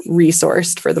really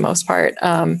resourced for the most part.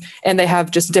 And they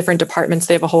have just different departments.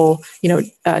 They have a whole,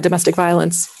 domestic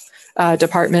violence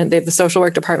department. They have the social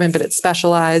work department, but it's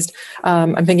specialized.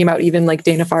 I'm thinking about even like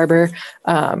Dana-Farber,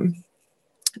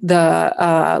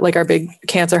 like our big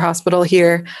cancer hospital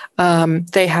here.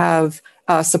 They have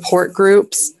support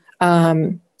groups,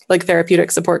 like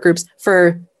therapeutic support groups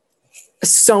for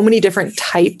so many different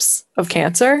types of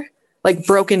cancer, like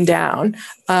broken down.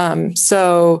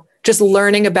 So just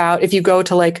learning about, if you go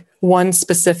to like one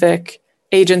specific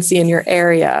agency in your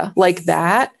area like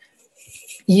that,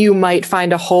 you might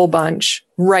find a whole bunch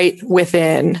right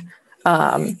within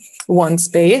one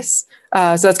space.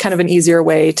 So that's kind of an easier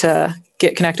way to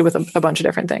get connected with a bunch of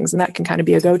different things. And that can kind of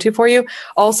be a go-to for you.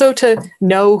 Also to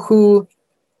know who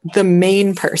the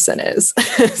main person is.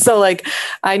 So like,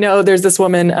 I know there's this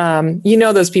woman,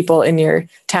 those people in your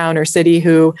town or city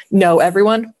who know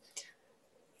everyone.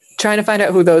 Trying to find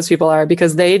out who those people are,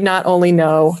 because they not only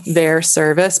know their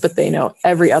service, but they know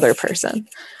every other person.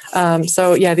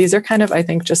 So yeah, these are kind of, I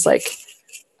think, just like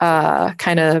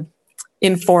kind of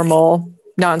informal,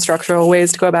 non-structural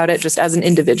ways to go about it just as an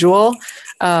individual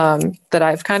that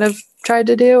I've kind of tried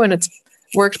to do, and it's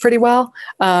worked pretty well.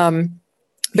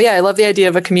 But yeah, I love the idea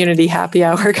of a community happy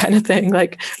hour kind of thing.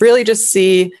 Like really just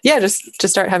just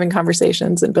start having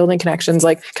conversations and building connections,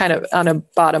 like kind of on a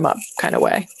bottom up kind of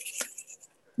way.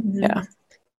 Mm-hmm. Yeah.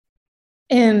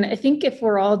 And I think if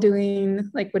we're all doing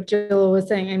like what Jill was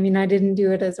saying, I mean, I didn't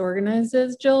do it as organized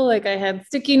as Jill. Like I had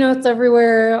sticky notes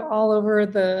everywhere, all over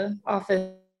the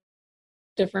office,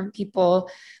 different people.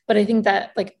 But I think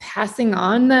that like passing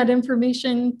on that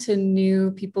information to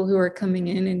new people who are coming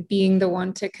in and being the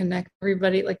one to connect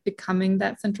everybody, like becoming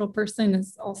that central person,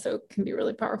 is also can be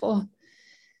really powerful.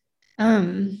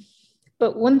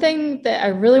 But one thing that I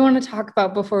really want to talk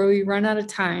about before we run out of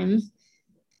time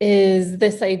is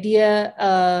this idea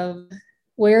of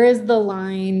where is the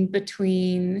line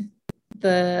between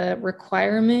the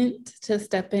requirement to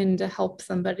step in to help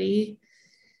somebody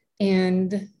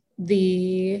and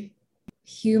the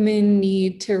human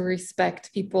need to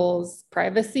respect people's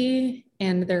privacy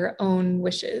and their own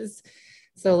wishes.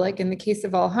 So like in the case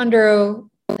of Alejandro,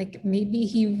 like maybe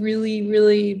he really,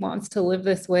 really wants to live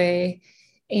this way.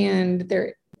 And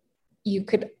you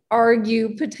could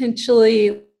argue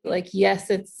potentially like,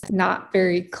 yes, it's not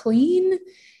very clean.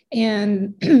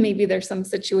 And maybe there's some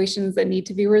situations that need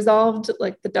to be resolved,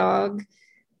 like the dog.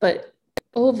 But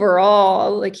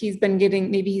overall, like he's been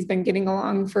getting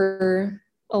along for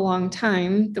a long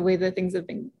time, the way that things have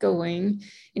been going.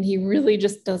 And he really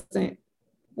just doesn't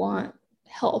want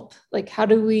help. Like, how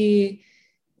do we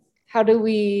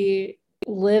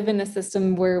live in a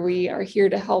system where we are here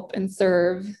to help and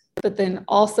serve, but then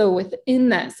also within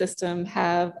that system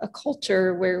have a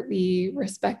culture where we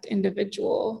respect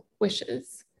individual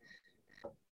wishes?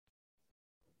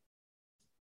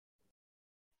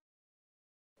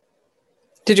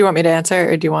 Did you want me to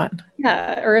answer, or do you want?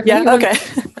 Yeah, or if okay.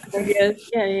 Ideas,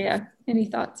 yeah. Any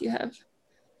thoughts you have?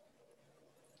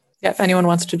 Yeah, if anyone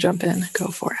wants to jump in, go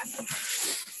for it.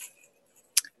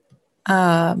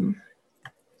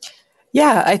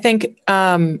 Yeah, I think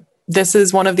this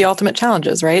is one of the ultimate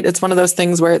challenges, right? It's one of those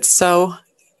things where it's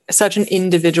such an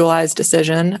individualized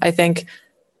decision. I think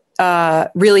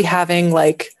really having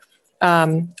like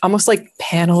almost like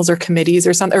panels or committees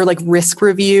or something, or like risk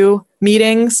review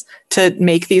meetings to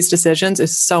make these decisions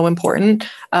is so important,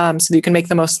 so that you can make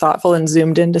the most thoughtful and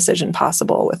zoomed in decision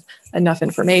possible with enough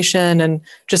information, and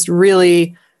just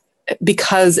really,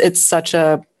 because it's such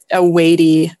a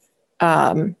weighty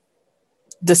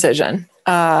decision.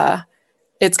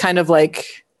 It's kind of like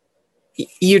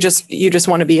you just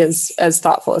want to be as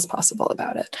thoughtful as possible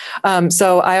about it.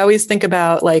 So I always think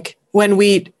about like when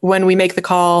we make the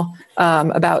call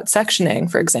about sectioning,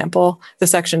 for example, the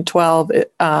section 12,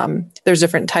 there's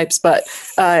different types, but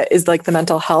is like the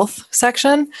mental health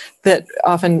section that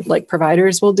often like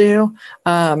providers will do.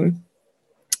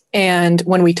 And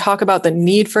when we talk about the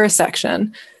need for a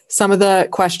section, some of the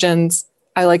questions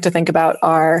I like to think about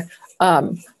are,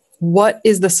 what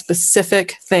is the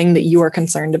specific thing that you are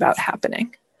concerned about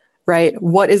happening, right?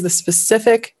 What is the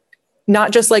specific, not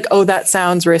just like, oh, that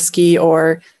sounds risky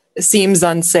or seems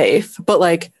unsafe, but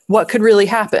like what could really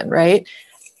happen, right?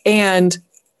 And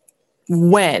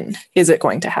when is it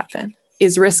going to happen?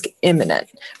 Is risk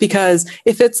imminent? Because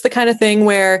if it's the kind of thing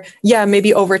where, yeah,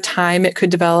 maybe over time they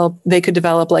could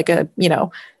develop like a,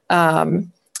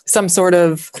 some sort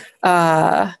of,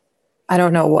 I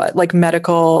don't know what, like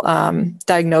medical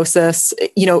diagnosis,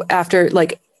 after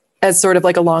like as sort of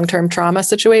like a long-term trauma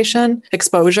situation,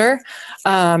 exposure,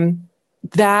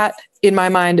 that in my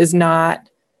mind is not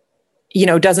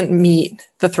doesn't meet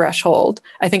the threshold.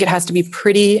 I think it has to be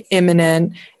pretty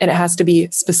imminent, and it has to be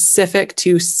specific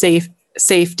to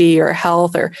safety or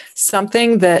health or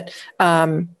something that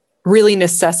really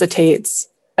necessitates,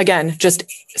 again, just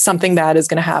something bad is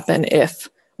going to happen if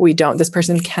we don't. This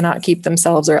person cannot keep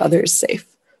themselves or others safe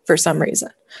for some reason,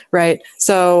 right?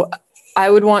 So I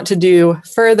would want to do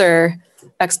further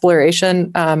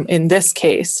exploration in this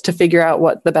case to figure out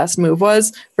what the best move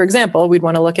was. For example, we'd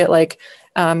want to look at like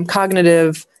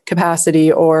cognitive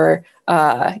capacity or,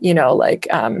 any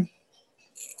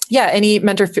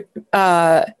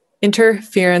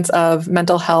interference of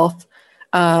mental health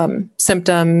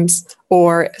symptoms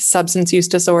or substance use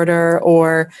disorder,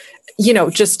 or,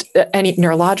 just any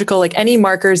neurological, like any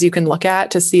markers you can look at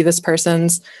to see this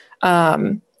person's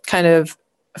kind of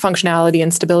functionality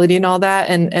and stability and all that,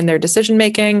 and their decision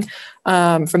making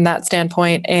from that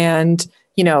standpoint. And,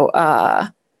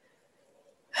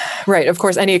 right, of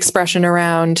course, any expression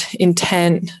around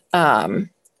intent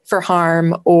for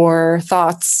harm or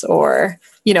thoughts or,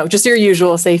 just your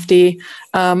usual safety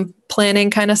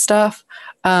planning kind of stuff.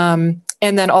 And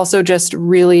then also just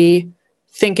really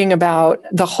thinking about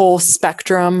the whole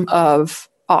spectrum of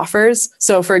offers.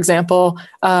 So for example,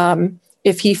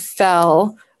 if he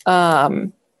fell,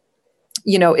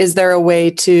 is there a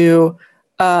way to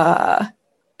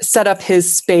set up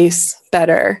his space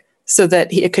better so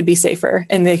that it could be safer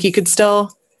and that he could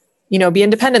still, be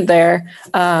independent there?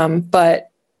 But,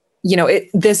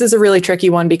 this is a really tricky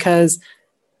one because,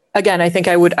 again, I think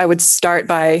I would start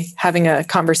by having a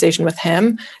conversation with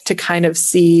him to kind of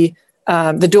see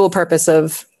the dual purpose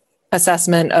of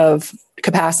assessment of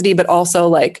capacity, but also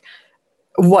like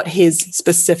what his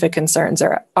specific concerns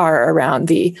are around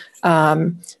the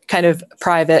kind of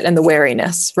private and the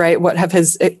wariness, right? What have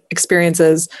his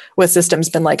experiences with systems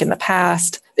been like in the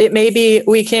past? It may be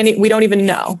we don't even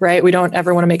know, right? We don't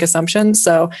ever want to make assumptions.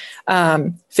 So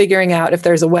figuring out if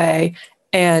there's a way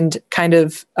and kind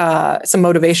of some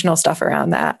motivational stuff around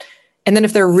that. And then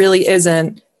if there really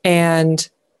isn't, and,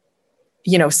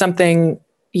 something,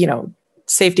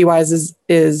 safety wise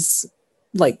is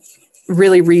like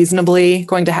really reasonably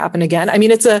going to happen again. I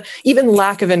mean, even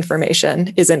lack of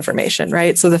information is information,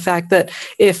 right? So the fact that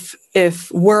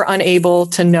if we're unable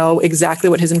to know exactly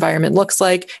what his environment looks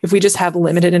like, if we just have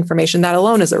limited information, that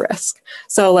alone is a risk.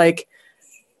 So like,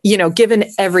 given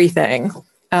everything,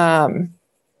 and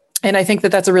I think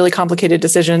that that's a really complicated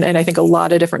decision. And I think a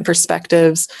lot of different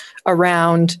perspectives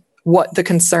around what the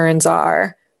concerns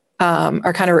are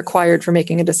kind of required for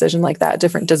making a decision like that,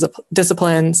 different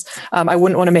disciplines. I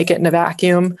wouldn't want to make it in a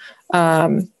vacuum.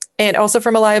 And also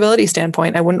from a liability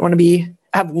standpoint, I wouldn't want to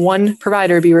have one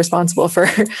provider be responsible for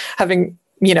having,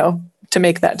 to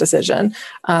make that decision.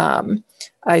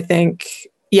 I think,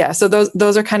 so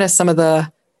those are kind of some of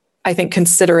the, I think,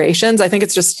 considerations. I think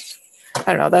it's just,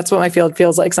 I don't know, that's what my field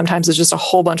feels like sometimes, is just a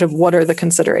whole bunch of what are the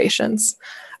considerations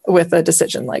with a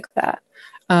decision like that.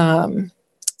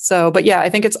 But I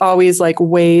think it's always like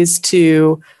ways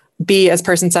to be as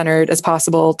person-centered as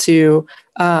possible to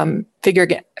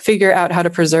figure out how to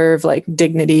preserve like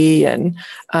dignity and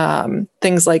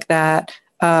things like that,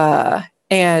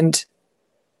 and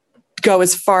go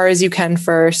as far as you can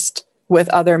first with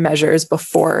other measures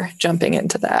before jumping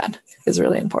into that is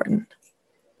really important.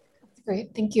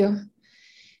 Great, thank you.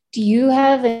 Do you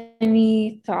have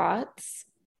any thoughts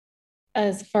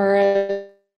as far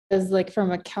as like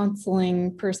from a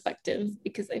counseling perspective?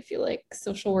 Because I feel like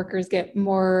social workers get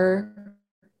more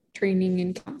training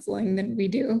in counseling than we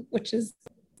do, which is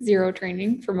zero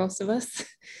training for most of us.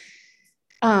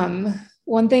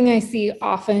 One thing I see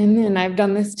often, and I've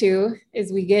done this too,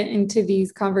 is we get into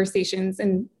these conversations,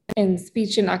 and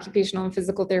speech and occupational and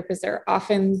physical therapists are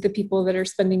often the people that are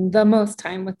spending the most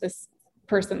time with this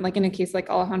person, like in a case like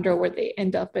Alejandro, where they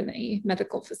end up in a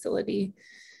medical facility.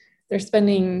 They're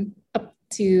spending up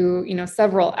to,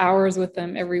 several hours with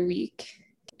them every week.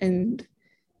 And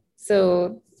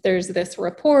so there's this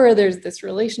rapport, there's this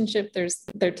relationship,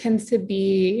 there tends to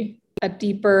be a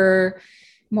deeper,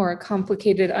 more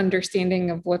complicated understanding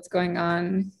of what's going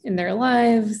on in their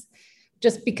lives,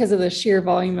 just because of the sheer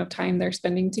volume of time they're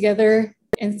spending together.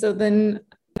 And so then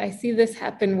I see this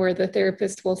happen where the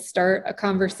therapist will start a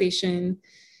conversation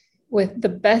with the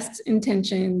best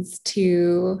intentions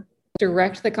to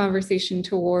direct the conversation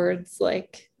towards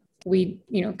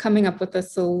coming up with a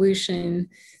solution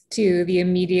to the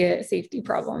immediate safety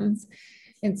problems.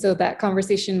 And so that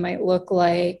conversation might look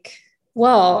like,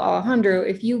 well, Alejandro,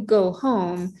 if you go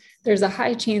home, there's a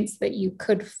high chance that you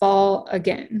could fall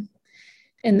again.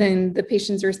 And then the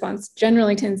patient's response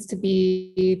generally tends to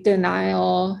be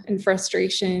denial and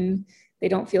frustration, they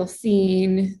don't feel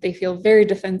seen, they feel very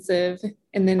defensive,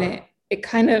 and then it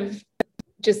kind of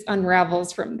just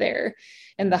unravels from there.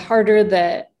 And the harder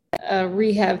that a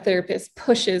rehab therapist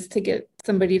pushes to get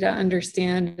somebody to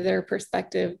understand their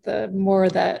perspective, the more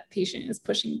that patient is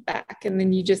pushing back. And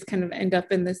then you just kind of end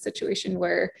up in this situation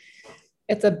where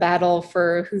it's a battle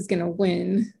for who's going to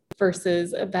win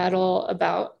versus a battle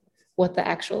about what the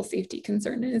actual safety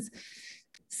concern is.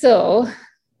 So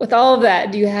with all of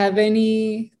that, do you have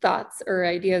any thoughts or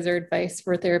ideas or advice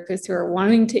for therapists who are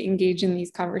wanting to engage in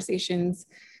these conversations,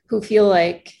 who feel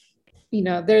like, you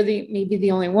know, they're maybe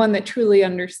the only one that truly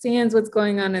understands what's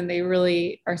going on, and they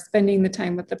really are spending the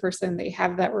time with the person, they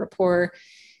have that rapport,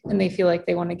 and they feel like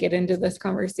they want to get into this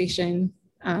conversation?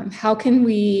 How can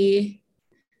we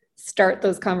start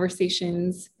those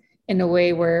conversations in a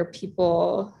way where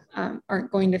people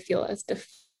aren't going to feel as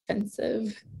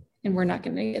defensive, and we're not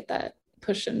going to get that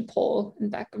push and pull and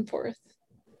back and forth?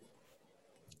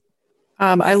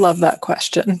 I love that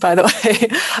question, by the way.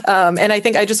 And I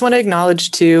think I just want to acknowledge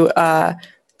too,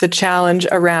 the challenge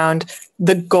around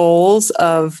the goals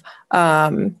of,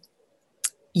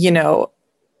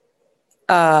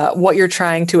 what you're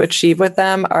trying to achieve with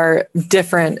them are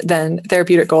different than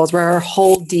therapeutic goals, where our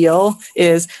whole deal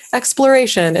is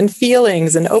exploration and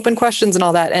feelings and open questions and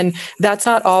all that. And that's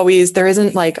not always, there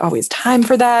isn't like always time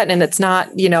for that. And it's not,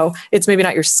 it's maybe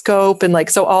not your scope and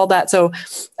like, so all that. So,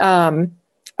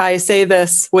 I say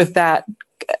this with that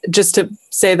just to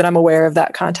say that I'm aware of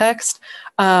that context.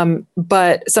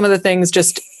 But some of the things,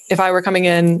 just if I were coming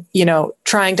in,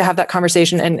 trying to have that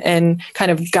conversation and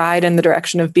kind of guide in the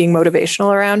direction of being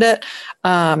motivational around it.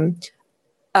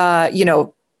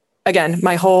 Again,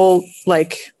 my whole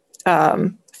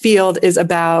field is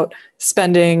about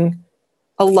spending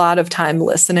a lot of time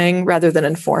listening rather than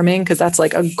informing, because that's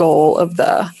like a goal of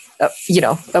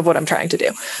of what I'm trying to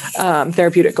do.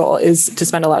 Therapeutic goal is to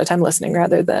spend a lot of time listening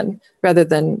rather than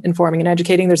informing and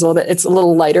educating. It's a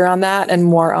little lighter on that and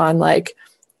more on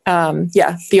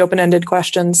the open-ended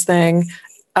questions thing.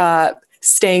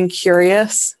 Staying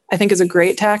curious, I think, is a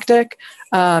great tactic.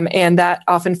 And that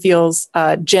often feels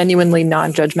genuinely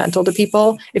non-judgmental to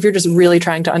people if you're just really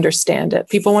trying to understand it.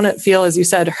 People want to feel, as you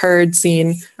said, heard,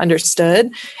 seen,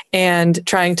 understood, and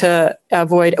trying to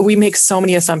avoid, we make so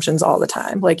many assumptions all the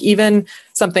time. Like even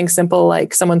something simple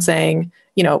like someone saying,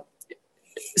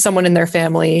 someone in their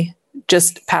family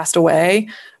just passed away,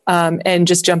 and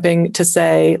just jumping to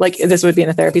say, like, this would be in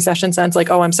a therapy session sense, like,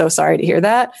 oh, I'm so sorry to hear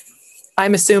that.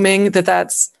 I'm assuming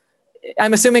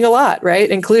a lot, right?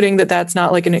 Including that's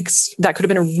not like that could have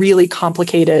been a really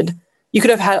complicated, you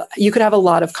could have a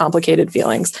lot of complicated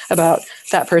feelings about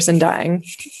that person dying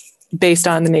based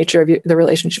on the nature of the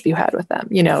relationship you had with them,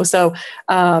 So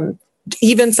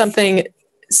even something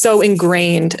so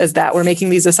ingrained as that, we're making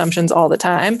these assumptions all the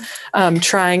time,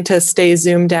 trying to stay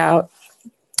zoomed out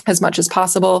as much as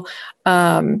possible.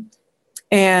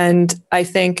 And I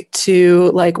think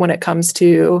too, like when it comes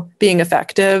to being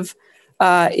effective,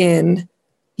 in,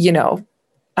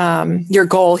 your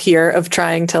goal here of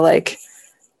trying to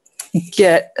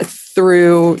get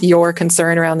through your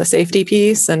concern around the safety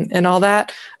piece and all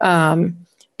that,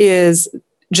 is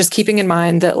just keeping in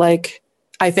mind that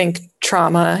I think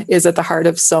trauma is at the heart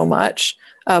of so much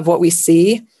of what we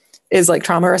see is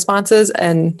trauma responses.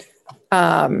 And,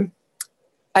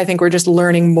 I think we're just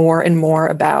learning more and more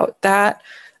about that.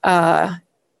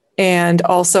 And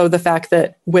also the fact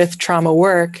that with trauma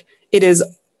work, it is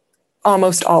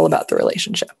almost all about the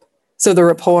relationship. So the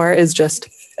rapport is just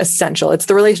essential. It's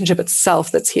the relationship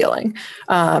itself that's healing.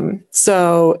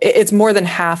 So it's more than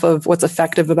half of what's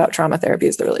effective about trauma therapy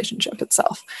is the relationship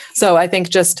itself. So I think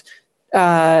just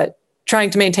trying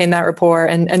to maintain that rapport,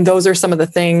 and those are some of the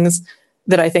things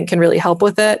that I think can really help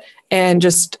with it. And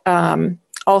just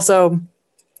also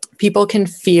people can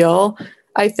feel,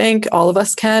 I think all of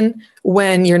us can,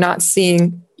 when you're not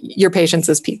seeing your patients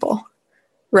as people.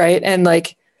 Right. And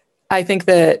I think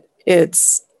that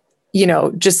it's,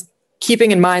 just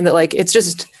keeping in mind that it's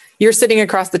just, you're sitting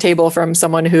across the table from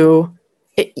someone who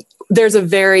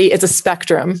it's a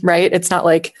spectrum, right? It's not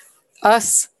like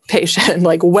us patient,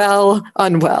 well,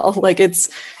 unwell, it's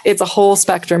a whole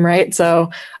spectrum. Right. So,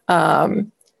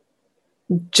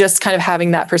 just kind of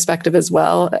having that perspective as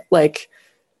well,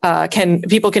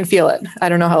 people can feel it. I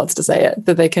don't know how else to say it,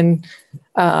 that they can,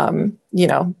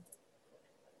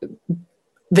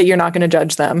 that you're not going to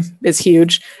judge them is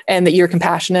huge, and that you're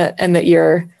compassionate, and that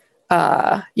you're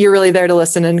really there to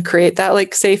listen and create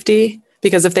that safety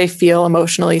because if they feel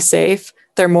emotionally safe,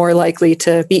 they're more likely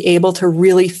to be able to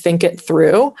really think it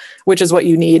through, which is what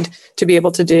you need to be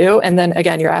able to do. And then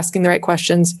again, you're asking the right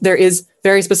questions. There is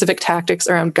very specific tactics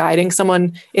around guiding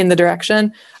someone in the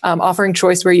direction. Offering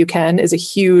choice where you can is a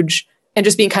huge, and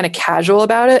just being kind of casual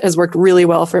about it has worked really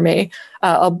well for me.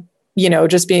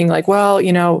 Just being like, well,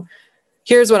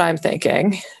 here's what I'm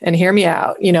thinking and hear me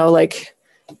out, like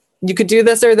you could do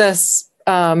this or this,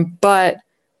 but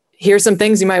here's some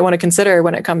things you might want to consider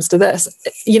when it comes to this.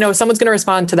 Someone's going to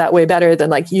respond to that way better than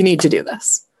like, you need to do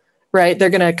this, right? They're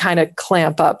going to kind of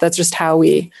clamp up. That's just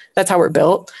that's how we're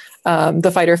built.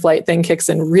 The fight or flight thing kicks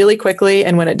in really quickly.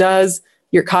 And when it does,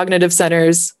 your cognitive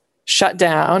centers shut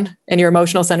down and your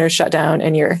emotional centers shut down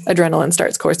and your adrenaline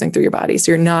starts coursing through your body.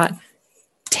 So you're not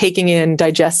taking in,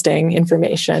 digesting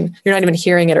information. You're not even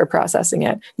hearing it or processing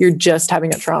it. You're just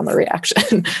having a trauma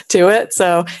reaction to it.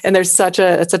 So, and there's such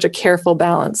a careful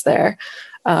balance there.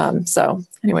 So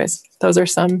anyways, those are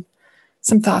some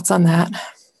thoughts on that.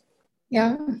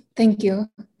 Yeah. Thank you.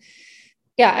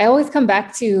 Yeah. I always come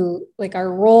back to like,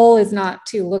 our role is not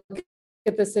to look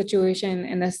at the situation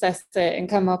and assess it and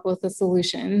come up with a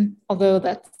solution. Although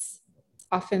that's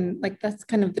often like, that's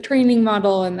kind of the training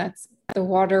model, and that's the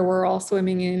water we're all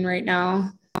swimming in right now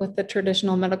with the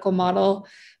traditional medical model.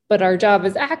 But our job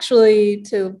is actually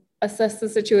to assess the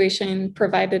situation,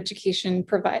 provide education,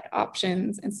 provide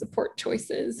options, and support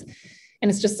choices. And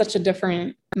it's just such a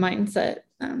different mindset.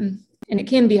 And it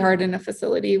can be hard in a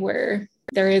facility where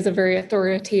there is a very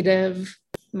authoritative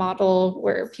model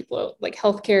where people like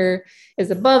healthcare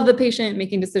is above the patient,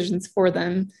 making decisions for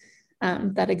them.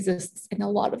 That exists in a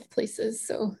lot of places.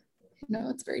 So,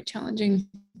 it's very challenging.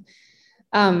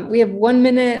 We have 1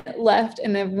 minute left,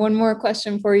 and I have one more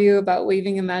question for you about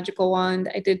waving a magical wand.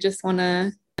 I did just want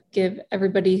to give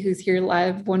everybody who's here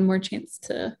live one more chance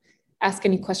to ask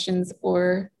any questions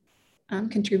or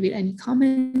contribute any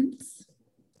comments.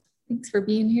 Thanks for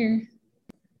being here.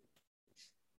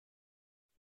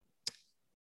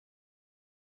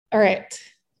 All right,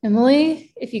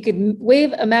 Emily, if you could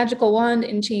wave a magical wand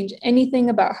and change anything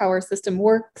about how our system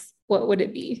works, what would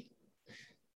it be?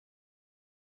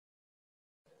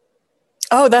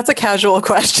 Oh, that's a casual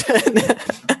question.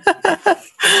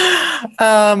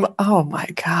 Oh my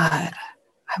God.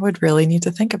 I would really need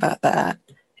to think about that.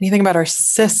 Anything about our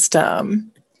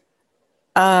system?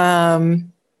 I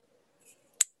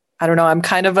don't know. I'm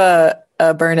kind of a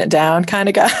burn it down kind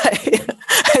of guy.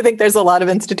 I think there's a lot of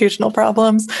institutional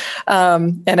problems.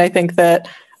 And I think that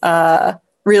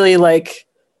really like,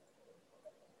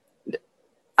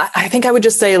 I think I would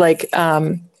just say like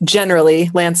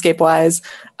generally landscape wise,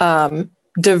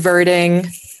 diverting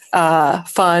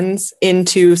funds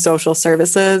into social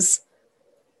services,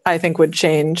 I think would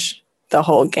change the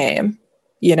whole game,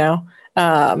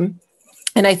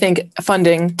 and I think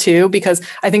funding too, because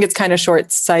I think it's kind of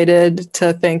short-sighted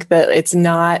to think that it's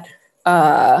not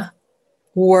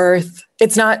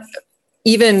it's not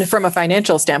even from a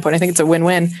financial standpoint, I think it's a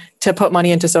win-win to put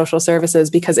money into social services,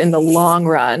 because in the long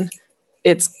run,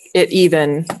 it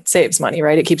even saves money,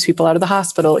 right? It keeps people out of the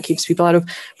hospital. It keeps people out of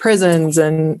prisons.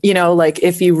 And, like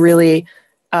if you really,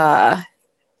 I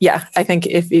think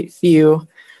if you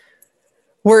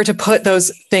were to put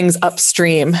those things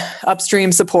upstream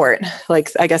support,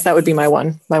 like, I guess that would be my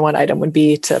one item would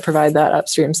be to provide that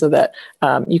upstream so that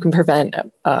you can prevent,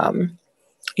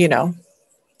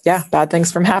 bad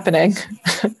things from happening.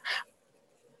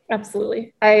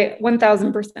 Absolutely. I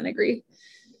 1000% agree.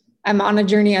 I'm on a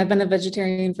journey. I've been a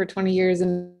vegetarian for 20 years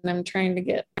and I'm trying to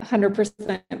get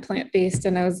 100% plant-based.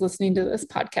 And I was listening to this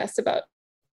podcast about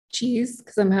cheese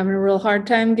because I'm having a real hard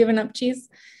time giving up cheese.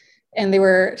 And they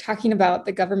were talking about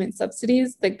the government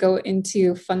subsidies that go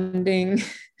into funding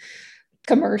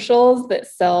commercials that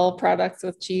sell products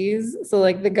with cheese. So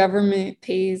like the government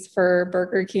pays for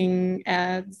Burger King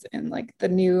ads and like the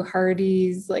new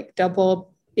Hardee's, like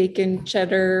double bacon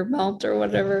cheddar melt or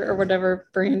whatever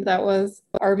brand that was,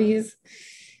 Arby's,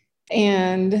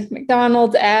 and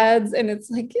McDonald's ads. And it's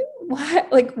like,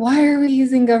 why are we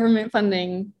using government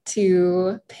funding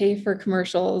to pay for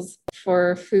commercials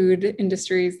for food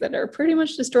industries that are pretty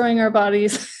much destroying our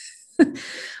bodies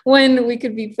when we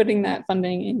could be putting that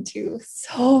funding into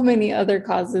so many other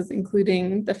causes,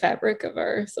 including the fabric of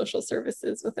our social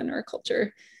services within our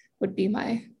culture? Would be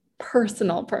my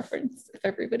personal preference if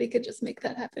everybody could just make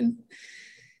that happen.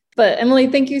 But Emily,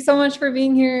 thank you so much for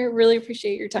being here. Really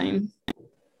appreciate your time.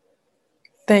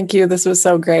 Thank you. This was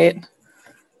so great.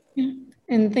 Yeah.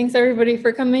 And thanks everybody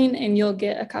for coming, and you'll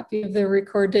get a copy of the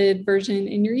recorded version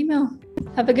in your email.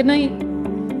 Have a good night.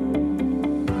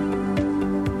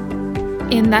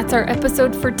 And that's our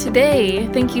episode for today.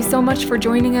 Thank you so much for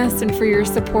joining us and for your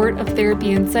support of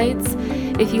Therapy Insights.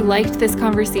 If you liked this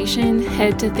conversation,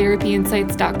 head to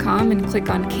therapyinsights.com and click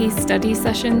on case study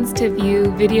sessions to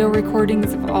view video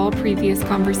recordings of all previous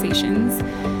conversations.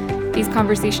 These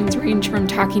conversations range from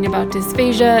talking about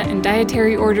dysphagia and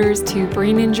dietary orders to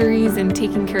brain injuries and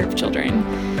taking care of children.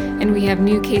 And we have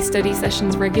new case study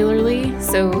sessions regularly,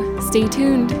 so stay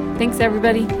tuned. Thanks,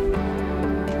 everybody.